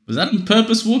 was that on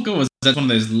purpose, Walker? Or was that one of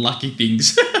those lucky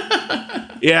things?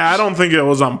 Yeah, I don't think it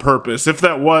was on purpose. If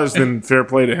that was, then fair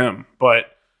play to him. But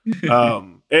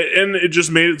it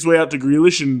just made its way out to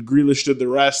Grealish, and Grealish did the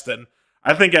rest. And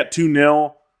I think at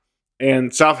 2-0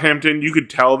 and Southampton, you could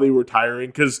tell they were tiring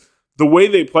because the way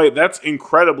they play, that's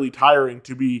incredibly tiring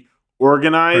to be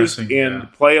organized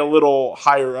and play a little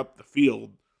higher up the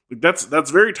field. Like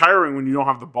that's very tiring when you don't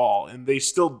have the ball, and they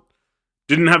still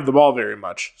didn't have the ball very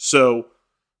much. So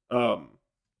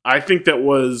I think that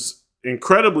was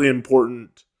incredibly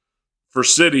important for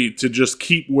City to just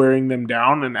keep wearing them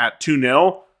down, and at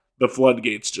 2-0, the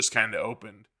floodgates just kind of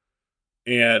opened,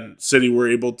 and City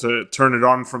were able to turn it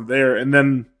on from there, and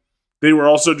then they were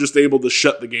also just able to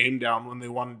shut the game down when they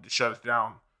wanted to shut it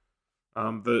down.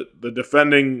 The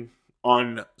defending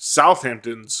on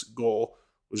Southampton's goal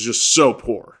was just so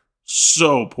poor.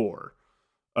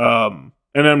 And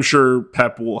I'm sure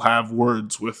Pep will have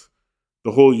words with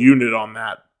the whole unit on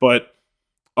that. But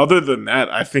other than that,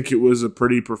 I think it was a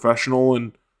pretty professional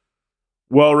and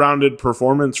well-rounded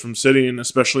performance from City, and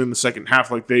especially in the second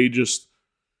half. Like they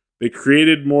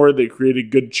created more, they created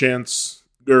good chance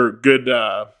or good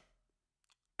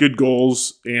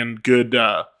goals and good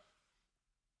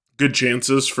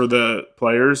chances for the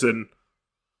players, and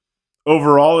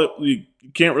overall you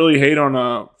can't really hate on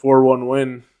a 4-1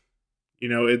 win. You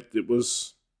know, it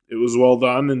was well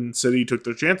done, and City took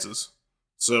their chances.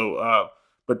 So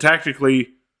but tactically,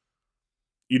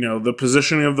 you know, the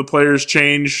positioning of the players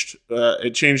changed.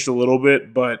 It changed a little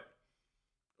bit, but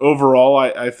overall,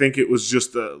 I think it was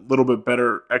just a little bit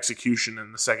better execution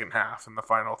in the second half and the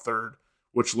final third,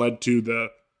 which led to the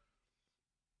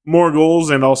more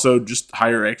goals and also just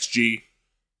higher XG.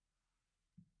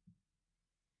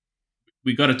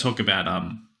 We got to talk about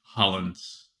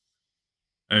Haaland's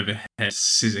overhead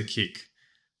scissor kick.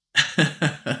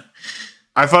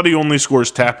 I thought he only scores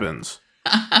tap-ins.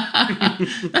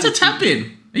 That's a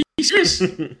tap-in. Are you serious?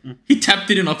 He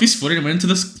tapped it in off his foot and went into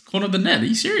the corner of the net. Are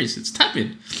you serious? It's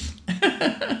tap-in.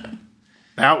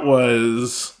 That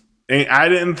was... I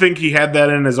didn't think he had that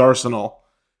in his arsenal,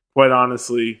 quite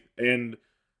honestly. And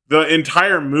the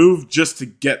entire move just to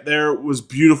get there was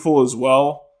beautiful as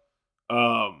well.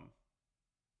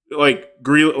 Like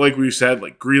we said,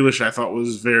 like Grealish, I thought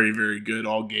was very, very good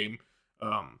all game.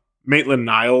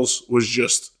 Maitland-Niles was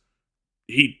just...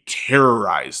 He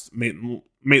terrorized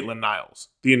Maitland-Niles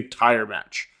the entire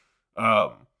match.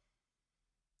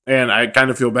 And I kind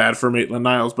of feel bad for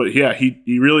Maitland-Niles, but yeah,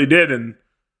 he really did. And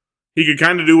he could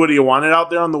kind of do what he wanted out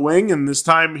there on the wing. And this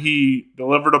time he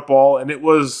delivered a ball, and it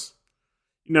was,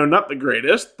 you know, not the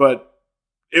greatest, but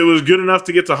it was good enough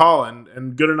to get to Haaland,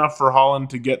 and good enough for Haaland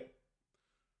to get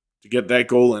that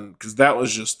goal in. Because that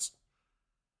was just,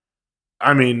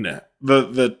 I mean,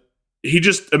 he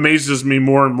just amazes me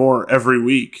more and more every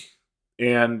week.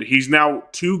 And he's now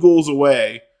 2 goals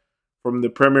away from the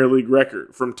Premier League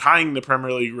record, from tying the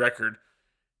Premier League record.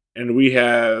 And we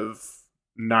have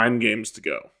 9 games to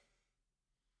go.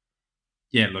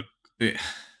 Yeah, look,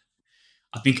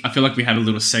 I feel like we had a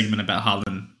little segment about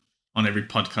Haaland on every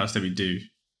podcast that we do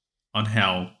on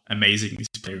how amazing this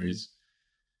player is.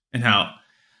 And how,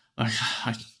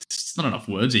 there's not enough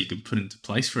words that you can put into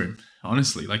place for him,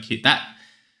 honestly. Like,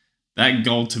 that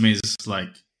goal to me is like,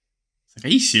 are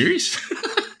you serious?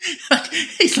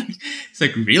 He's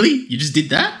like, really? You just did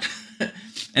that?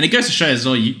 And it goes to show as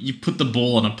well, you put the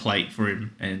ball on a plate for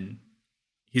him, and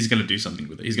he's going to do something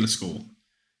with it. He's going to score.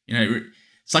 You know,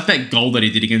 it's like that goal that he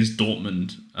did against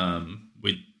Dortmund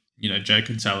with, you know, Joe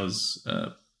Cancella's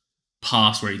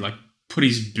pass where he like put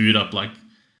his boot up like,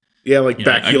 yeah, like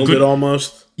backheeled it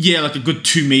almost. Yeah, like a good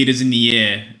 2 meters in the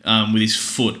air with his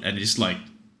foot, and just like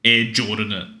Air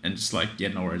Jordan it, and just like, yeah,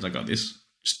 no worries, I got this.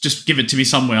 Just give it to me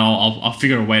somewhere. I'll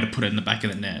figure a way to put it in the back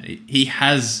of the net. He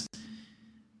has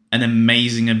an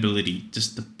amazing ability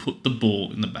just to put the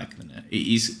ball in the back of the net. It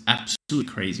is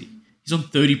absolutely crazy. He's on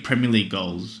 30 Premier League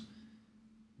goals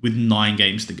with 9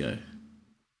 games to go,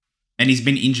 and he's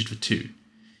been injured for 2.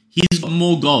 He's got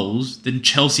more goals than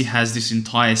Chelsea has this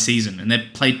entire season, and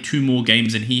they've played 2 more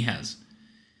games than he has.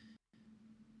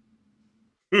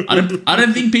 I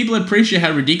don't think people appreciate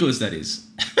how ridiculous that is.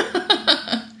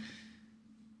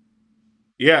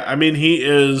 Yeah, I mean, he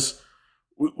is.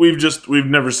 We've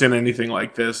never seen anything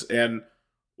like this, and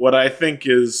what I think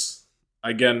is,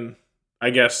 again,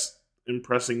 I guess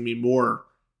impressing me more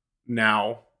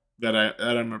now that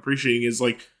I'm appreciating is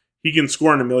like he can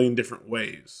score in a million different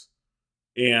ways,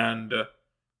 and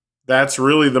that's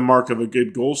really the mark of a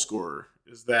good goal scorer.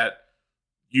 is that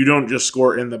you don't just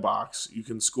score in the box. You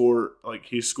can score, like,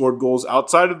 he scored goals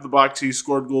outside of the box. He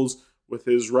scored goals with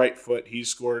his right foot. He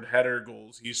scored header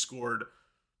goals. He scored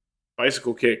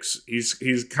bicycle kicks. He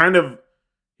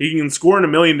can score in a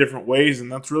million different ways,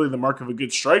 and that's really the mark of a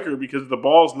good striker, because the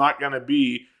ball's not going to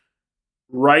be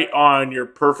right on your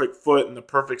perfect foot in the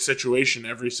perfect situation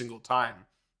every single time.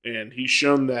 And he's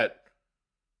shown that,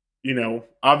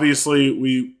 obviously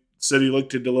we City look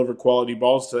to deliver quality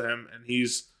balls to him, and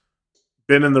he's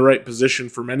been in the right position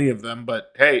for many of them.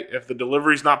 But hey, if the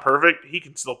delivery's not perfect, he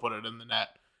can still put it in the net.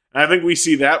 And I think we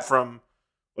see that from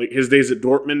like his days at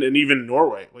Dortmund and even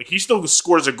Norway. Like, he still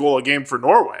scores a goal a game for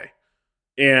Norway,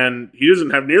 and he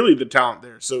doesn't have nearly the talent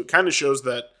there. So it kind of shows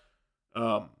that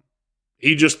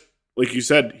he just, like you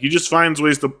said, he just finds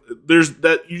ways to. There's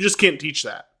that you just can't teach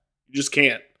that. You just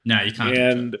can't. No, you can't.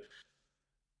 And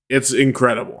it's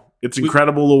incredible. It's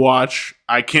incredible to watch.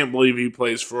 I can't believe he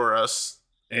plays for us,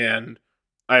 and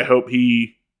I hope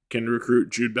he can recruit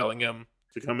Jude Bellingham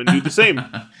to come and do the same.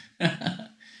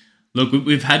 Look,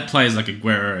 we've had players like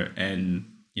Aguero, and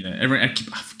everyone. I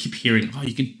keep hearing,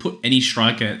 you can put any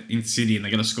striker in City and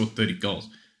they're gonna score 30 goals.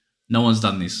 No one's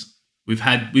done this. We've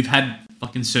had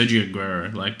fucking Sergio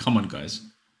Aguero. Like, come on, guys.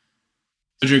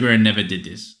 Sergio Aguero never did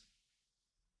this.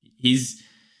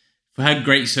 For how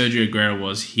great Sergio Aguero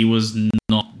was, he was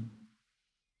not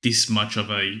this much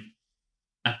of a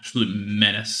absolute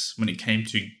menace when it came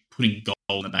to putting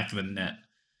goal in the back of the net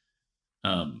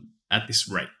at this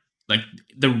rate. Like,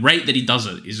 the rate that he does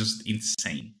it is just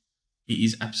insane. He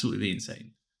is absolutely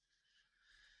insane.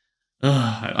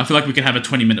 I feel like we could have a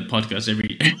 20-minute podcast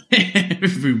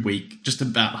every week just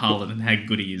about Haaland and how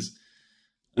good he is.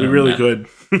 We really could.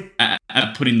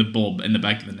 at putting the ball in the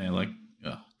back of the net. Like,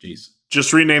 oh, jeez.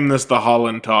 Just rename this the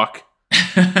Haaland Talk.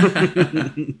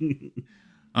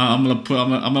 I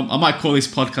might call this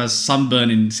podcast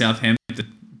 "Sunburn in Southampton."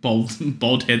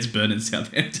 Bald heads burn in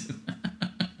Southampton.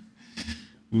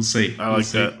 We'll see. I like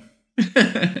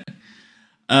that.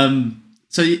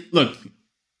 So look,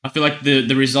 I feel like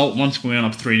the result, once we went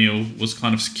up 3-0, was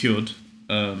kind of secured.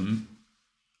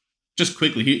 Just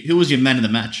quickly, who was your man of the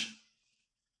match?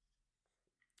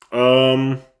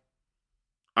 I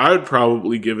would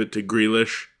probably give it to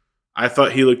Grealish. I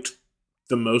thought he looked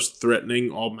the most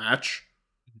threatening all match.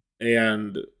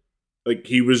 And like,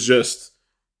 he was just,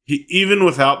 even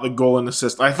without the goal and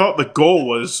assist, I thought the goal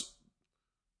was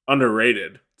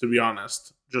underrated, to be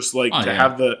honest. Just like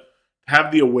have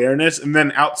the awareness, and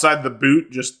then outside the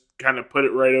boot, just kind of put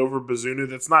it right over Bazunu.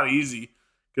 That's not easy,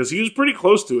 because he was pretty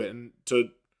close to it, and that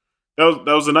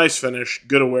was a nice finish,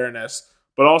 good awareness.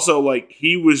 But also, like,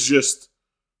 he was just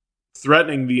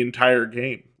threatening the entire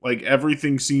game. Like,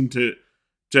 everything seemed to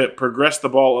progress the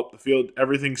ball up the field.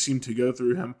 Everything seemed to go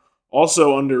through him.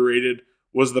 Also underrated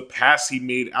was the pass he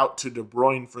made out to De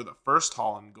Bruyne for the first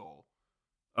Haaland goal.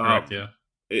 Correct, yeah.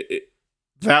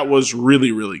 That was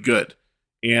really, really good.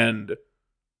 And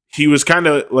he was kind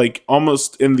of like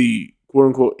almost in the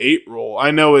quote-unquote 8 role.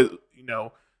 I know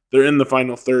they're in the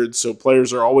final third, so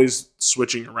players are always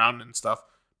switching around and stuff.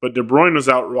 But De Bruyne was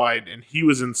out wide, and he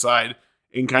was inside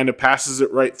and kind of passes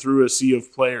it right through a sea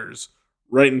of players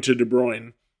right into De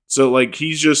Bruyne. So, like,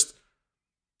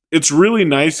 it's really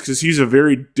nice because he's a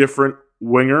very different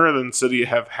winger than City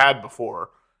have had before,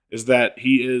 is that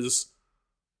he is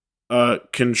a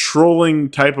controlling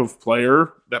type of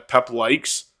player that Pep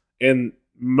likes, and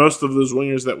most of those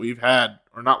wingers that we've had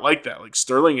are not like that. Like,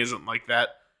 Sterling isn't like that,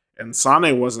 and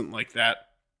Sane wasn't like that,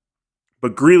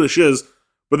 but Grealish is.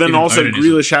 But then even also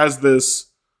Grealish has this...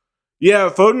 Yeah,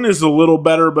 Foden is a little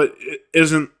better, but it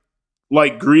isn't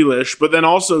like Grealish. But then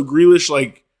also Grealish,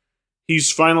 like,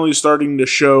 he's finally starting to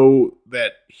show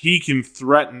that he can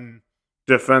threaten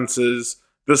defenses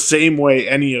the same way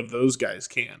any of those guys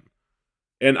can.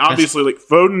 And obviously, like,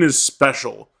 Foden is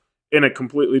special in a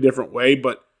completely different way,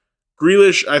 but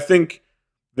Grealish, I think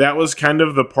that was kind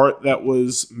of the part that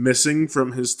was missing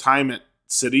from his time at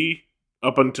City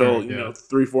up until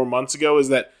 3-4 months ago, is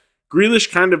that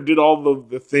Grealish kind of did all of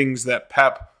the things that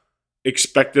Pep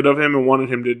expected of him and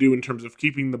wanted him to do in terms of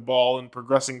keeping the ball and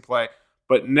progressing play.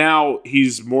 But now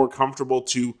he's more comfortable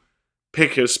to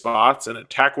pick his spots and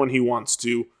attack when he wants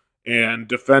to and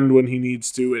defend when he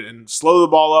needs to and slow the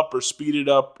ball up or speed it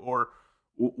up or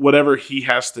whatever he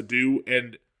has to do.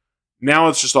 And now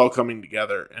it's just all coming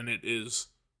together, and it is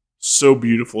so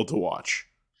beautiful to watch.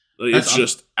 It's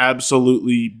just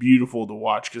absolutely beautiful to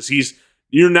watch, because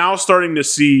you're now starting to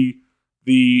see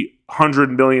the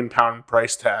 £100 million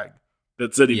price tag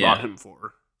that City bought him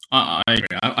for. I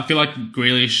agree. I feel like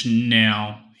Grealish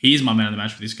now, he's my man of the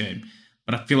match for this game. But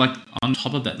But I feel like on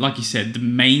top of that, like you said, the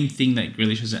main thing that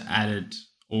Grealish has added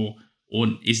or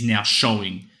is now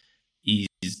showing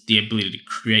is the ability to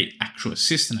create actual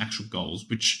assists and actual goals,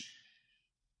 which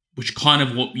kind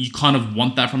of what you kind of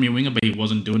want that from your winger, but he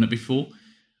wasn't doing it before.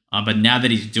 But now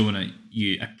that he's doing it,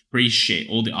 you appreciate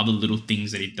all the other little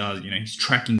things that he does. He's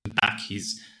tracking back,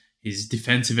 his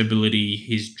defensive ability,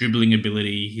 his dribbling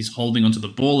ability, his holding onto the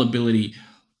ball ability,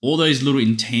 all those little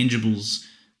intangibles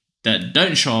that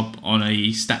don't show up on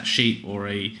a stat sheet or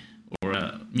a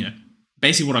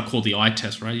basically what I call the eye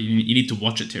test, right? You need to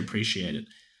watch it to appreciate it.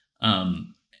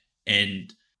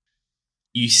 And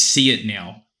you see it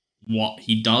now, what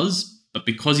he does, but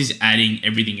because he's adding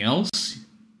everything else,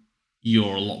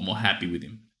 you're a lot more happy with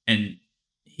him. And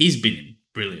he's been in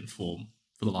brilliant form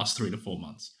for the last 3 to 4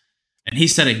 months. And he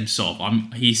said it himself.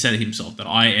 He said it himself that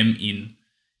I am in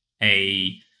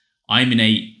a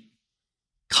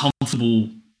comfortable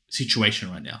situation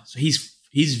right now. So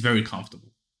he's very comfortable.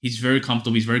 He's very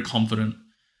comfortable. He's very confident.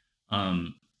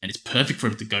 And it's perfect for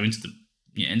him to go into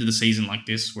the end of the season like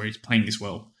this, where he's playing this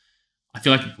well. I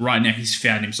feel like right now he's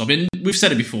found himself. And we've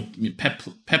said it before.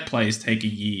 Pep players take a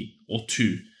year or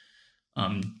two.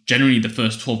 Generally, the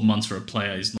first 12 months for a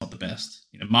player is not the best.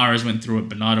 Mahrez went through it.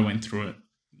 Bernardo went through it.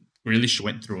 Grealish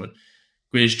went through it.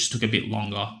 Grealish just took a bit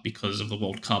longer because of the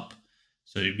World Cup.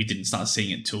 So we didn't start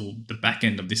seeing it till the back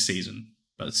end of this season.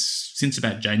 But since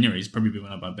about January, he's probably been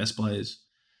one of our best players.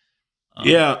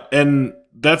 Yeah, and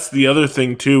that's the other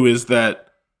thing too, is that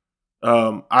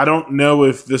I don't know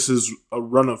if this is a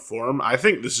run of form. I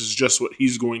think this is just what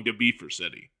he's going to be for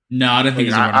City. No, I don't think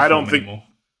it's a run of form anymore.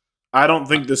 I don't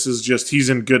think this is just he's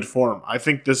in good form. I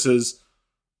think this is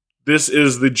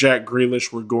the Jack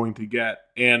Grealish we're going to get.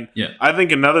 And I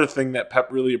think another thing that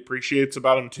Pep really appreciates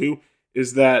about him too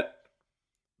is that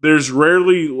there's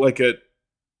rarely like a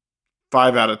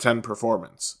 5 out of 10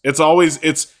 performance. It's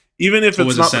even if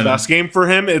it's not the best game for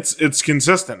him, it's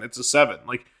consistent. It's a 7.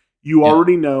 Like you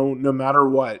already know, no matter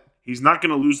what, he's not going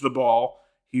to lose the ball.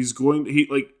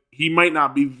 He might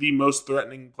not be the most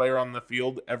threatening player on the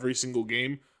field every single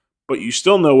game, but you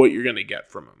still know what you're going to get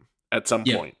from him at some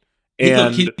point.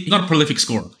 And he's not a prolific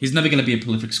scorer. He's never going to be a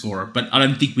prolific scorer, but I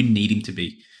don't think we need him to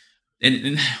be.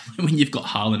 And when you've got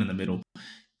Haaland in the middle,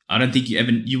 I don't think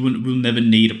will never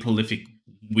need a prolific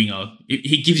winger.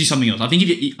 He gives you something else. I think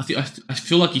I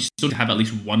feel like you still have at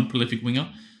least one prolific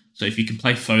winger. So if you can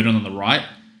play Foden on the right,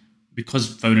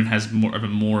 because Foden has more of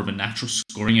a natural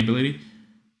scoring ability,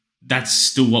 that's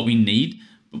still what we need.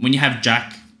 But when you have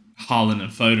Jack, Haaland,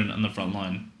 and Foden on the front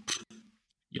line,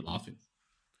 you're laughing.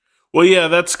 Well, yeah,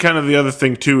 that's kind of the other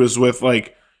thing too, is with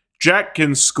like Jack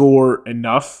can score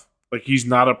enough. Like he's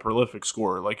not a prolific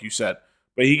scorer, like you said,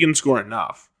 but he can score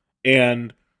enough.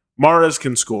 And Mahrez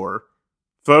can score.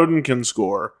 Foden can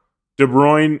score. De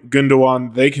Bruyne,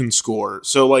 Gundogan, they can score.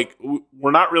 So like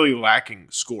we're not really lacking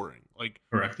scoring. Like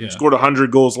correct, yeah. Scored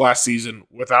 100 goals last season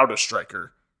without a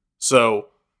striker. So,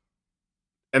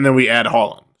 and then we add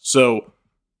Haaland. So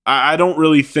I don't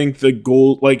really think the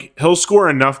goal, like he'll score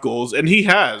enough goals, and he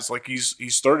has. Like he's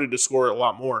started to score a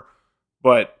lot more,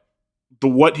 but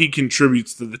what he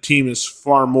contributes to the team is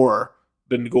far more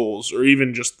than goals or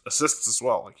even just assists as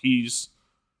well. Like he's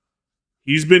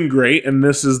been great, and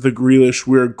this is the Grealish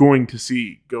we're going to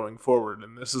see going forward,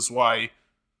 and this is why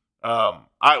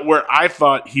where I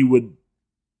thought he would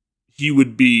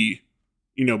be,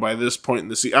 by this point in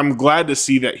the season. I'm glad to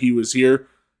see that he was here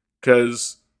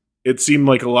because it seemed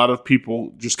like a lot of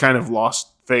people just kind of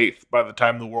lost faith by the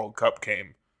time the World Cup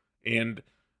came. And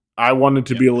I wanted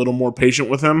to be a little more patient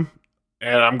with him,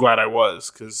 and I'm glad I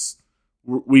was, because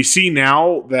we see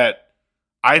now that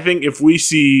I think if we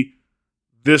see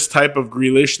this type of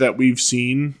Grealish that we've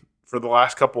seen for the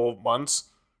last couple of months,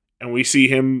 and we see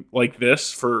him like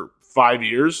this for 5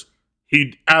 years,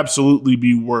 he'd absolutely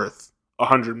be worth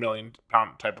 £100 million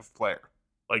type of player.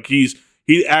 Like he'd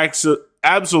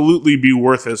absolutely be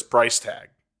worth his price tag.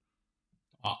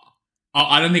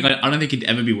 I don't think he'd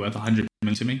ever be worth 100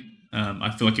 million to me.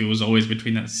 I feel like it was always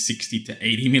between that 60 to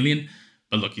 80 million.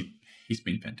 But look, he's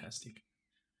been fantastic.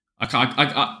 A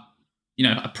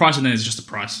price and then is just a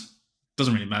price.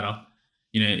 Doesn't really matter.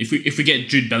 If we get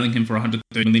Jude Bellingham for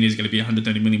 130 million, he's going to be a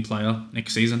 130 million player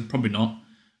next season. Probably not.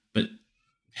 But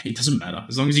it doesn't matter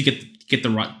as long as you get the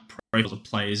right profile of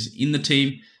players in the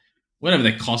team. Whatever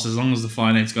they cost, as long as the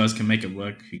finance guys can make it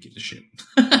work, who gives a shit?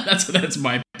 That's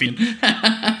my opinion.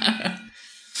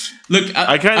 Look,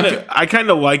 I kind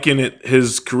of liken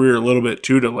his career a little bit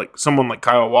too to like someone like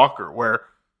Kyle Walker, where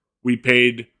we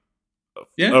paid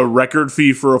a record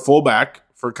fee for a fullback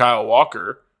for Kyle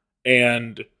Walker,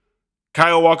 and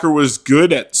Kyle Walker was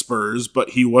good at Spurs,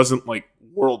 but he wasn't like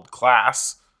world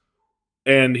class,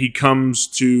 and he comes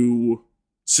to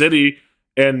City,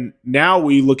 and now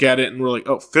we look at it and we're like,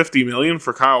 oh, $50 million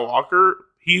for Kyle Walker?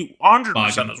 He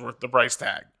 100% is worth the price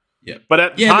tag. Yeah. But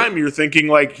at the time, you're thinking,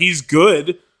 like, he's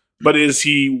good, but is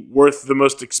he worth the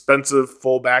most expensive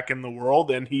fullback in the world?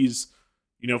 And he's,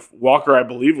 Walker, I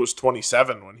believe, was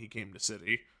 27 when he came to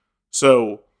City.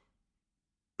 So,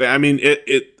 I mean,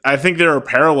 I think there are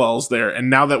parallels there. And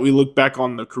now that we look back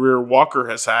on the career Walker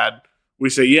has had, we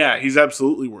say, yeah, he's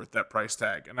absolutely worth that price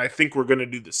tag. And I think we're going to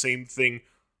do the same thing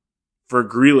for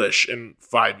Grealish in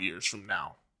 5 years from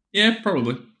now. Yeah,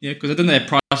 probably. Yeah, because I think their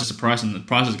price is a price, and the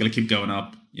price is going to keep going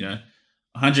up.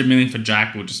 $100 million for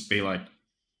Jack will just be like,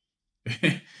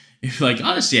 it's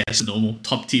a normal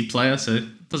top tier player, so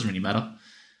it doesn't really matter.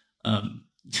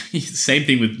 Same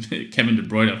thing with Kevin De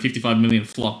Bruyne, $55 million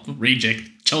flop, reject,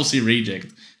 Chelsea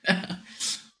reject.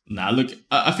 Look,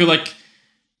 I feel like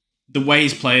the way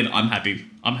he's played, I'm happy.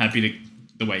 I'm happy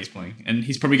the way he's playing, and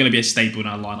he's probably going to be a staple in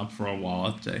our lineup for a while.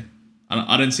 I'd say.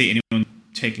 I don't see anyone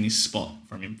taking his spot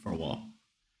from him for a while.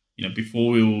 Before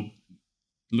we were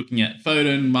looking at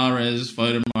Foden, Mahrez.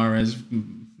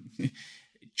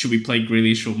 Should we play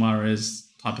Grealish or Mahrez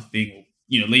type of thing?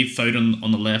 Or, leave Foden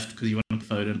on the left because you want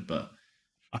Foden, but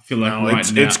I feel like now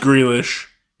it's Grealish.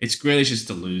 It's Grealish is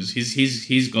to lose.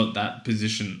 He's got that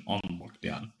position on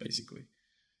lockdown basically.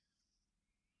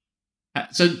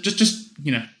 So just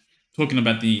talking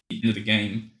about the end of the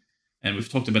game, and we've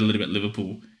talked about a little bit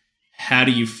Liverpool. How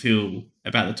do you feel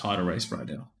about the title race right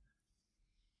now?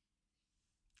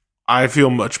 I feel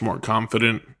much more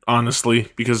confident, honestly,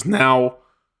 because now,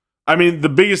 I mean, the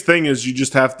biggest thing is you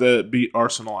just have to beat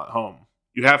Arsenal at home.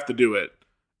 You have to do it.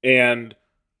 And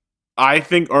I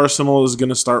think Arsenal is going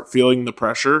to start feeling the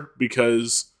pressure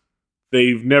because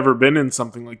they've never been in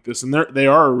something like this. And they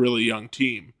are a really young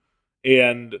team.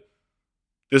 And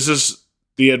this is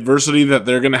the adversity that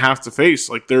they're going to have to face.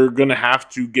 Like, they're going to have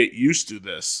to get used to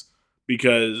this.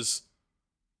 Because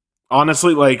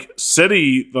honestly, like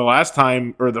City,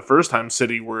 the first time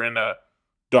City were in a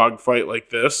dogfight like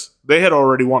this, they had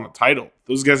already won a title.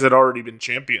 Those guys had already been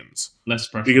champions. Less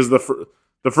pressure. Because the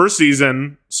first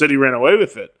season, City ran away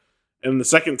with it. And the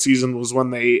second season was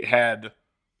when they had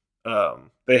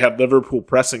Liverpool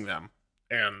pressing them.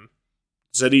 And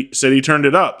City turned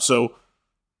it up. So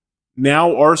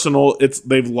now Arsenal,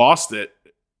 they've lost it.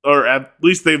 Or at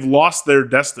least they've lost their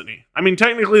destiny. I mean,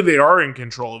 technically they are in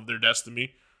control of their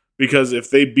destiny because if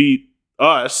they beat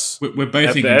us, we're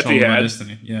both in control of our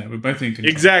destiny. Yeah, we're both in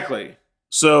control. Exactly.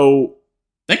 So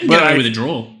they can get away with a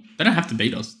draw. They don't have to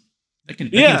beat us. They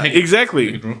can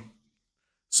exactly. Draw.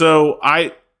 So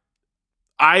I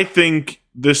think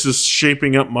this is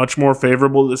shaping up much more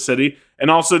favorable to City,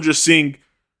 and also just seeing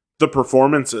the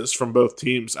performances from both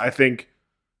teams. I think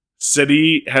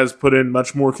City has put in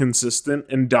much more consistent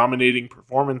and dominating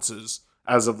performances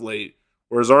as of late,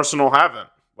 whereas Arsenal haven't.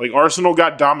 Like, Arsenal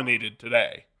got dominated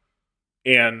today,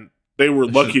 and they were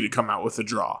lucky to come out with a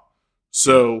draw.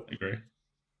 So, I agree.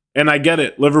 And I get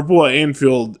it. Liverpool at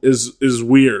Anfield is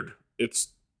weird.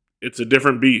 It's a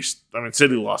different beast. I mean,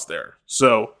 City lost there.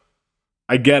 So,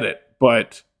 I get it.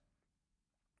 But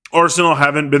Arsenal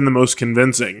haven't been the most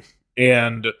convincing,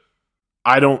 and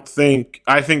I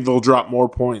think they'll drop more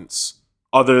points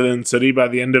other than City by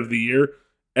the end of the year,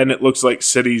 and it looks like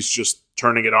City's just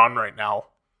turning it on right now.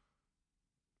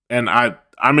 And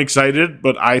I'm excited,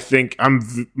 but I think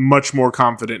I'm much more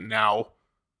confident now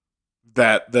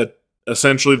that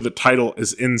essentially the title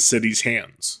is in City's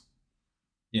hands.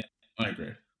 Yeah, I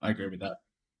agree with that.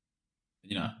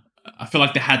 I feel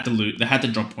like they had to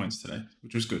drop points today,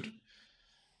 which was good.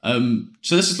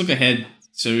 So let's just look ahead.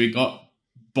 So we got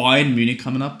Bayern Munich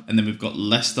coming up, and then we've got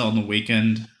Leicester on the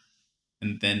weekend,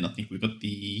 and then I think we've got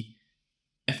the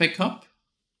FA Cup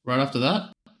right after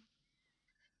that.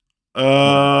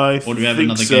 I or do we have think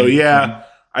another so. game? Yeah,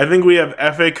 I think we have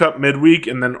FA Cup midweek,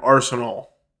 and then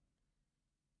Arsenal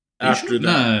after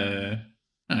that.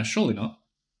 No, surely not.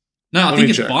 No, I think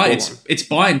it's Bayern. It's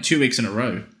Bayern 2 weeks in a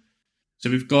row. So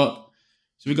we've got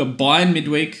Bayern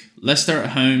midweek, Leicester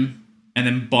at home, and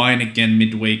then Bayern again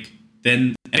midweek,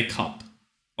 then a cup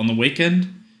on the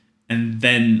weekend, and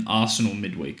then Arsenal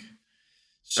midweek.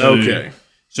 So, okay.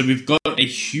 So we've got a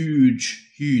huge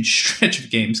stretch of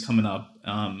games coming up,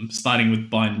 starting with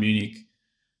Bayern Munich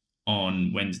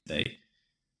on Wednesday,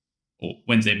 or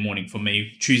Wednesday morning for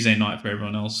me, Tuesday night for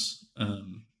everyone else.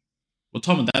 What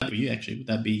time would that be for you, actually? Would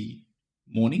that be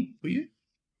morning for you?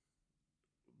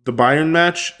 The Bayern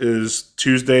match is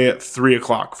Tuesday at 3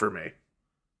 o'clock for me.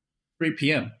 3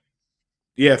 p.m.?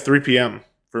 Yeah, 3 p.m.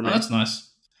 for me. Oh, that's nice.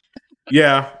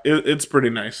 Yeah, it's pretty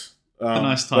nice. a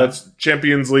nice time. That's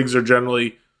Champions Leagues are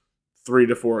generally 3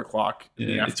 to 4 o'clock in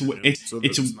the afternoon.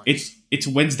 It's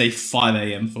Wednesday 5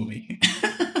 a.m. for me,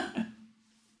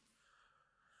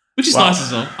 which is nice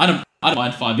as well. I don't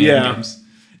mind 5 a.m. games.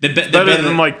 They're better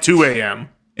than like 2 a.m.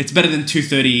 It's better than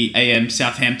 2:30 a.m.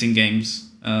 Southampton games.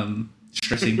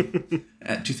 Stressing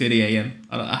at 2:30 a.m.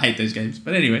 I hate those games,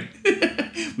 but anyway,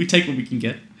 we take what we can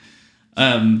get.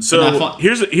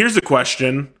 Here's a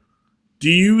question: do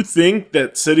you think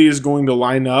that City is going to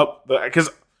line up? Because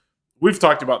we've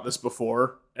talked about this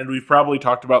before, and we've probably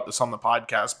talked about this on the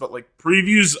podcast. But like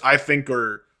previews, I think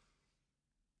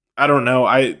I don't know.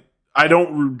 I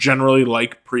don't generally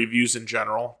like previews in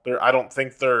general. I don't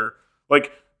think they're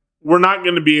like we're not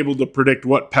going to be able to predict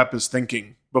what Pep is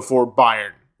thinking before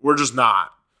Bayern. We're just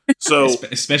not. So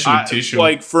especially with Tuchel.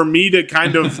 Like for me to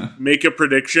kind of make a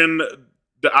prediction,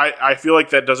 I feel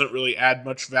like that doesn't really add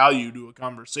much value to a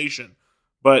conversation.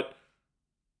 But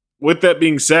with that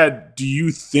being said, do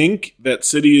you think that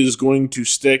City is going to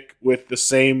stick with the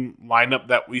same lineup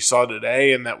that we saw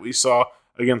today and that we saw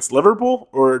against Liverpool?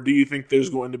 Or do you think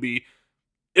there's going to be,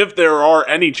 if there are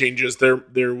any changes,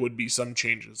 there would be some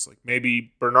changes? Like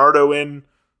maybe Bernardo in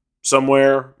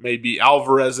somewhere, maybe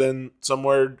Alvarez in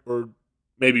somewhere, or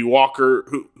maybe Walker.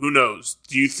 Who knows?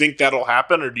 Do you think that'll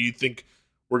happen, or do you think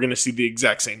we're going to see the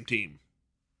exact same team?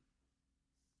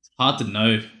 It's hard to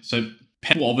know. So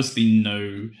Pep will obviously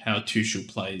know how Tuchel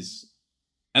plays.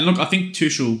 And look, I think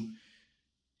Tuchel,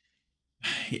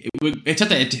 it's at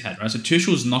the Etihad, right? So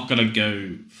Tuchel's not going to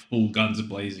go full guns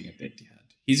blazing at the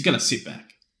Etihad. He's going to sit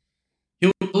back.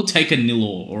 He'll take a 0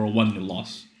 or a 1-0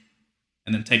 loss,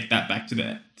 and then take that back to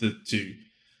the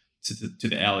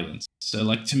Allianz. So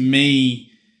like to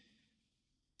me,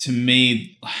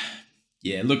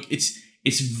 yeah. Look,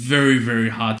 it's very, very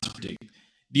hard to predict.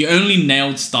 The only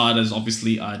nailed starters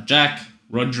obviously are Jack,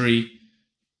 Rodri,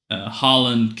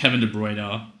 Haaland, Kevin De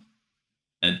Bruyne,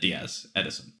 and Diaz,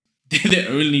 Edison. They're the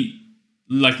only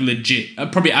like legit.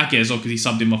 Probably Ake as well because he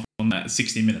subbed him off on that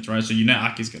 60 minutes, right? So you know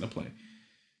Ake's gonna play.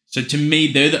 So to me,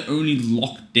 they're the only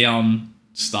locked down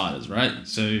starters, right?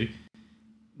 So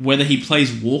whether he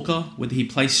plays Walker, whether he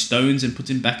plays Stones and puts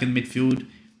him back in midfield,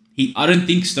 I don't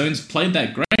think Stones played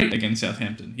that great against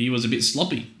Southampton. He was a bit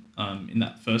sloppy in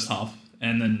that first half,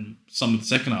 and then some of the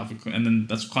second half, and then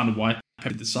that's kind of why I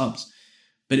did the subs.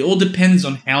 But it all depends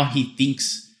on how he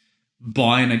thinks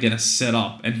Bayern are going to set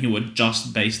up, and he'll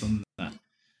adjust based on that.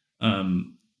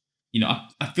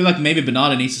 I feel like maybe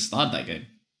Bernardo needs to start that game.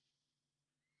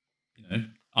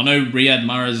 I know Riyad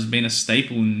Mahrez has been a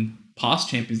staple in past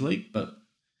Champions League, but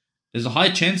there's a high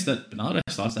chance that Bernardo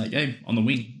starts that game on the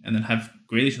wing and then have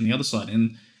Grealish on the other side.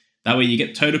 And that way you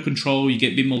get total control, you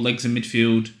get a bit more legs in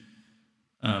midfield.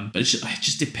 But it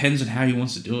just depends on how he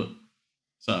wants to do it.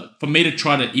 So for me to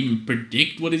try to even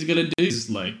predict what he's going to do is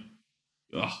like,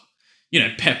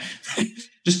 Pep.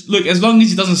 Just look, as long as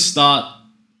he doesn't start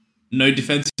no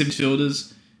defensive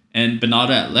midfielders and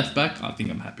Bernardo at left back, I think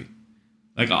I'm happy.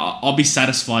 Like, I'll be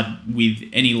satisfied with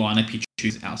any lineup he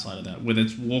chooses outside of that, whether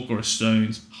it's Walker or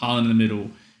Stones, Haaland in the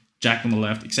middle, Jack on the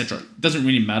left, etc. It doesn't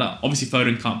really matter. Obviously,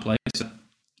 Foden can't play, so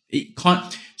it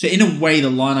can't. So in a way, the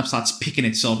lineup starts picking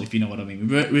itself, if you know what I mean.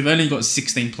 We've only got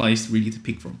 16 players really to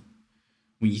pick from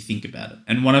when you think about it,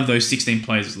 and one of those 16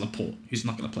 players is Laporte, who's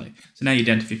not going to play. So now you're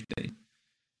down to 15. Do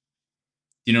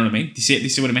you know what I mean? Do you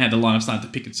see what I mean? How the lineup started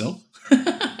to pick itself?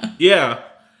 Yeah,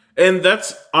 and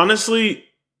that's honestly.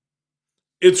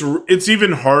 It's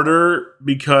even harder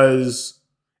because,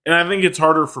 and I think it's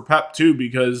harder for Pep too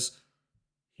because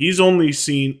there's only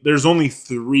 3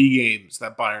 games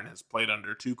that Bayern has played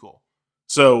under Tuchel.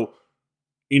 So,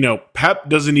 Pep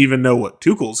doesn't even know what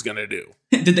Tuchel's going to do.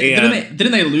 Didn't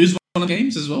they lose one of the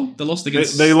games as well? They lost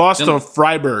against. They lost to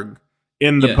Freiburg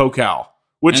in the Pokal,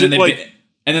 which and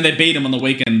then they beat him on the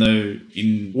weekend though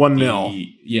in 1-0.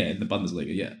 In the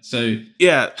Bundesliga.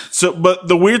 Yeah. So but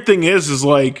the weird thing is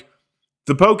like.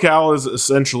 The Pokal is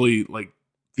essentially like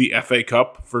the FA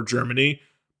Cup for Germany,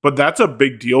 but that's a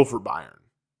big deal for Bayern.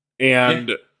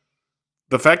 And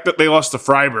the fact that they lost to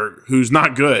Freiburg, who's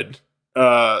not good,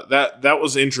 that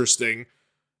was interesting.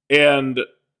 And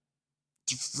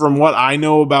from what I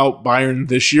know about Bayern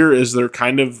this year is they're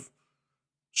kind of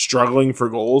struggling for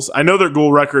goals. I know their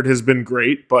goal record has been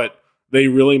great, but they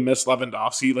really miss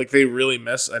Lewandowski. Like they really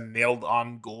miss a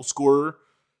nailed-on goal scorer.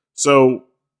 So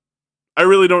I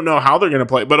really don't know how they're going to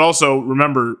play. But also,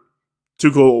 remember,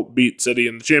 Tuchel beat City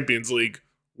in the Champions League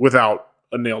without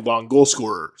a nailed-on goal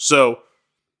scorer. So,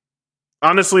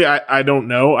 honestly, I don't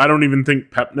know. I don't even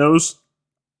think Pep knows.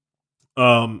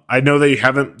 I know they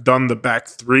haven't done the back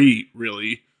three,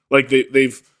 really. Like,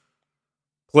 they've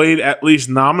played at least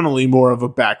nominally more of a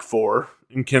back four,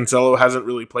 and Cancelo hasn't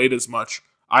really played as much.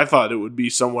 I thought it would be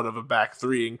somewhat of a back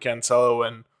three, and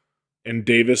Cancelo and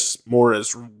Davis more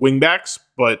as wingbacks,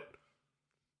 but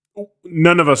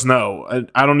none of us know.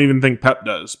 I don't even think Pep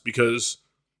does, because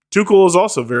Tuchel is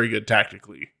also very good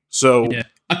tactically. So Yeah,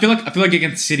 I feel like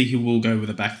against City he will go with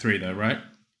a back three though, right?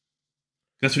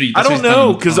 I don't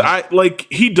know, because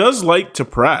he does like to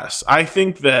press. I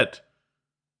think that,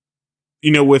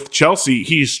 with Chelsea,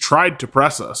 he's tried to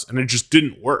press us and it just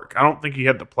didn't work. I don't think he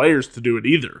had the players to do it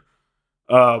either.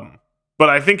 But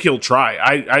I think he'll try.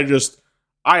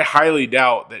 I highly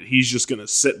doubt that he's just going to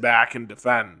sit back and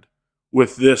defend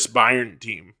with this Bayern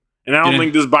team. And I don't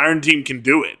think this Bayern team can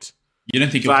do it. You don't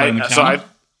think he'll play on the counter?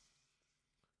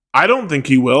 I don't think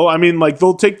he will. I mean,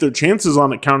 they'll take their chances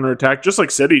on a counterattack, just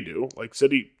like City do. Like,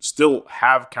 City still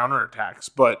have counterattacks,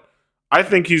 but I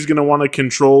think he's going to want to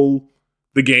control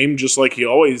the game just like he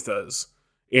always does.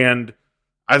 And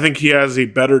I think he has a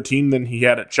better team than he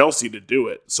had at Chelsea to do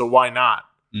it. So why not?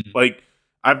 Mm-hmm.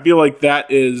 I feel like that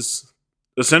is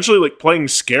essentially like playing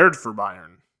scared for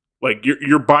Bayern. Like,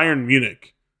 you're Bayern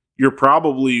Munich. You're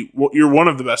one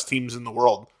of the best teams in the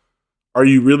world. Are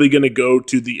you really going to go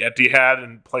to the Etihad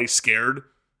and play scared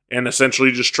and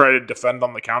essentially just try to defend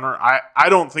on the counter? I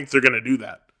don't think they're going to do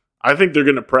that. I think they're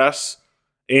going to press,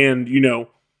 and,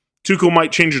 Tuchel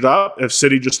might change it up if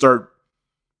City just start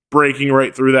breaking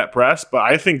right through that press, but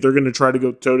I think they're going to try to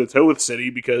go toe-to-toe with City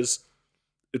because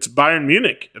it's Bayern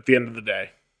Munich at the end of the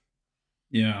day.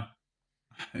 Yeah.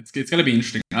 It's going to be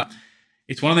interesting.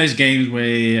 It's one of those games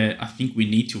where I think we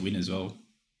need to win as well.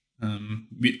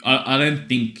 I don't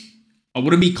think... I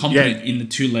wouldn't be confident in the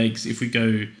two legs if we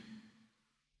go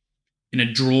in a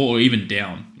draw or even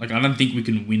down. I don't think we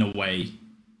can win away.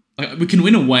 We can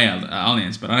win away at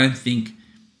Allianz, but I don't think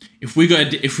if we go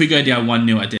down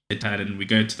 1-0 at Etihad and we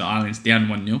go to the Allianz down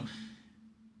 1-0,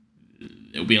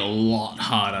 it'll be a lot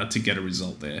harder to get a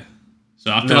result there.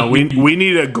 So I feel we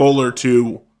need a goal or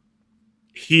two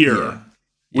here. Yeah.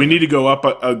 We need to go up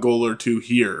a goal or two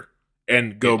here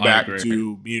and go back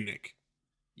to Munich.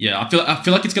 Yeah, I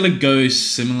feel like it's gonna go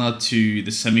similar to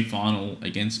the semi-final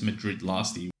against Madrid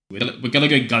last year. We're gonna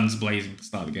go guns blazing to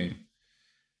start the game.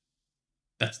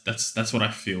 That's what I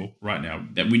feel right now.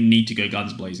 That we need to go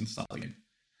guns blazing to start the game.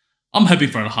 I'm hoping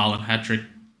for a Haaland hat trick,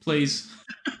 please.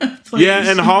 Please. Yeah,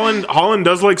 and Haaland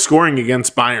does like scoring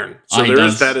against Bayern, so there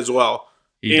is that as well.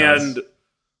 He does.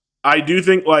 I do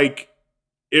think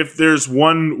if there's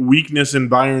one weakness in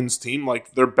Bayern's team,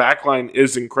 their backline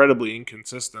is incredibly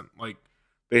inconsistent.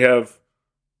 They have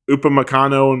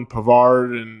Upamecano and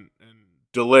Pavard and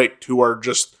De Ligt, who are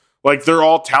just they're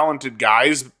all talented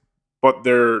guys, but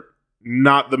they're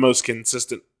not the most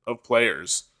consistent of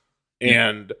players. Yeah.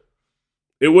 And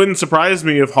it wouldn't surprise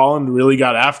me if Haaland really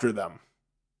got after them.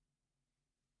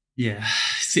 Yeah,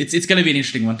 it's going to be an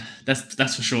interesting one.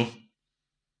 That's for sure.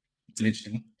 It's an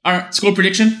interesting one. All right, score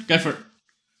prediction. Go for it.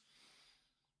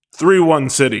 3-1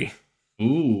 City.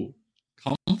 Ooh,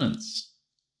 confidence.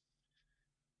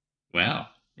 Wow,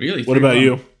 really? What about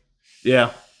you?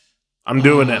 Yeah, I'm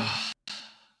doing it.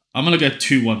 I'm going to go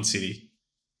 2-1 City.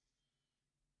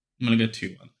 I'm going to go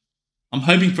 2-1. I'm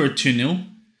hoping for a 2-0.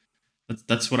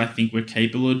 That's what I think we're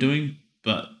capable of doing,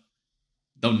 but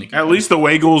at least the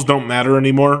away goals don't matter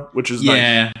anymore, which is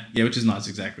nice. Yeah, which is nice,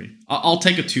 exactly. I'll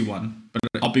take a 2-1, but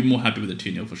I'll be more happy with a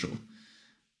 2-0 for sure.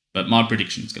 But my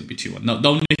prediction is going to be 2-1.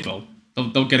 They'll nick a goal.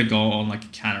 They'll get a goal on a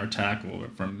counter attack or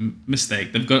from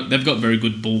mistake. They've got very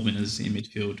good ball winners in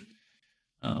midfield.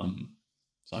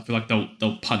 So I feel like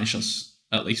they'll punish us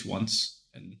at least once.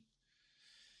 And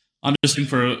I'm just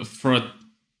looking for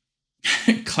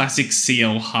a classic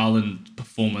CL Haaland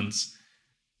performance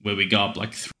where we go up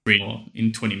 3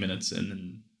 in 20 minutes and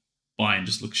then Bayern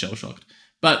just look shell shocked.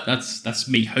 But that's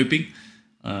me hoping.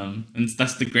 And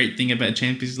that's the great thing about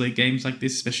Champions League games like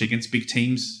this, especially against big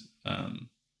teams.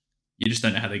 You just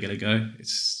don't know how they're going to go.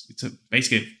 It's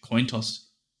basically a coin toss.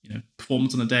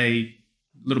 Performance on the day,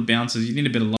 little bounces. You need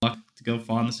a bit of luck to go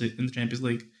far in the Champions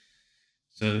League.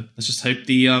 So let's just hope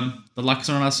the luck's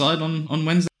on our side on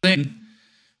Wednesday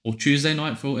or Tuesday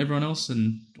night for everyone else,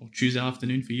 or Tuesday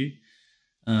afternoon for you,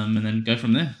 and then go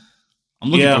from there. I'm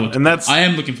looking forward to it. I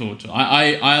am looking forward to it.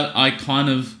 I kind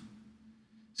of...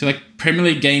 So, Premier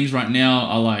League games right now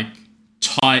are,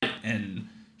 tight and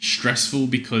stressful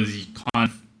because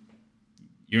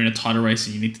you're in a title race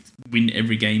and you need to win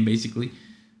every game, basically.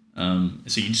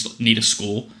 So you just need a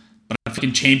score. But I think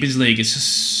in Champions League, it's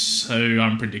just so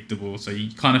unpredictable. So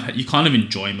you kind of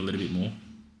enjoy them a little bit more.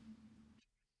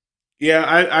 Yeah,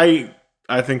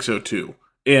 I think so, too.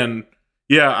 And,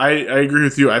 yeah, I agree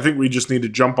with you. I think we just need to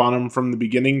jump on them from the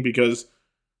beginning because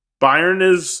Bayern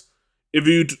is, if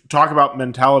you talk about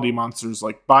mentality monsters,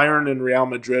 like Bayern and Real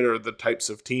Madrid are the types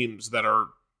of teams that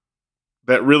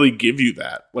really give you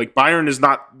that. Like Bayern is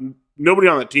not, nobody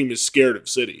on the team is scared of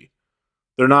City.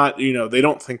 They're not, they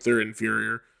don't think they're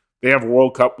inferior. They have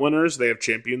World Cup winners. They have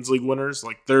Champions League winners.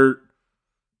 Like they're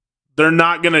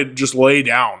not going to just lay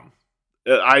down.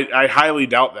 I highly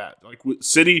doubt that. Like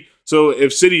City, so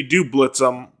if City do blitz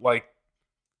them, like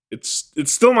it's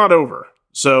still not over.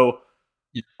 So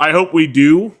yeah. I hope we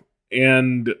do,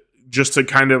 and just to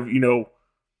kind of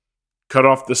cut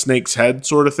off the snake's head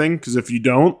sort of thing. Because if you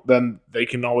don't, then they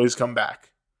can always come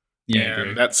back. Yeah,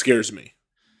 and that scares me.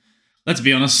 Let's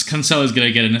be honest, Cancelo's going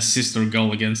to get an assist or a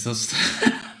goal against us.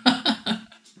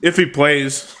 If he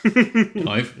plays.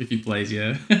 If he plays,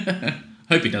 yeah.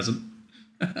 Hope he doesn't.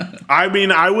 I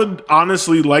mean, I would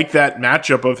honestly like that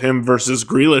matchup of him versus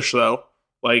Grealish, though.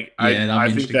 Like, yeah,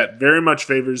 I think that very much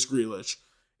favors Grealish.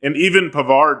 And even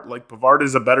Pavard, like, Pavard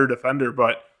is a better defender,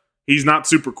 but he's not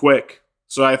super quick.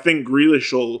 So I think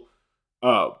Grealish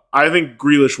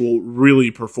will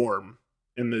really perform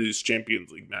in these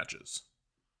Champions League matches.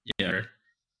 Yeah.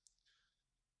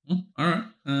 Well, all right.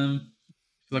 I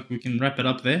feel like we can wrap it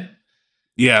up there.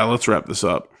 Yeah, let's wrap this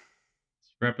up.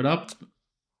 Wrap it up.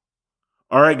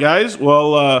 All right, guys.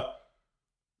 Well,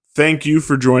 thank you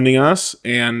for joining us,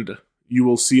 and you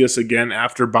will see us again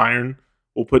after Bayern.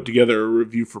 We'll put together a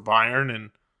review for Bayern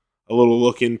and a little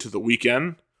look into the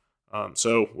weekend.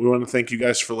 So we want to thank you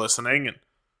guys for listening, and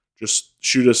just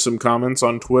shoot us some comments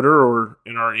on Twitter or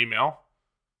in our email.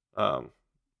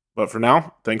 But for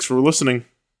now, thanks for listening.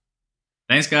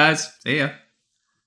 Thanks, guys. See ya.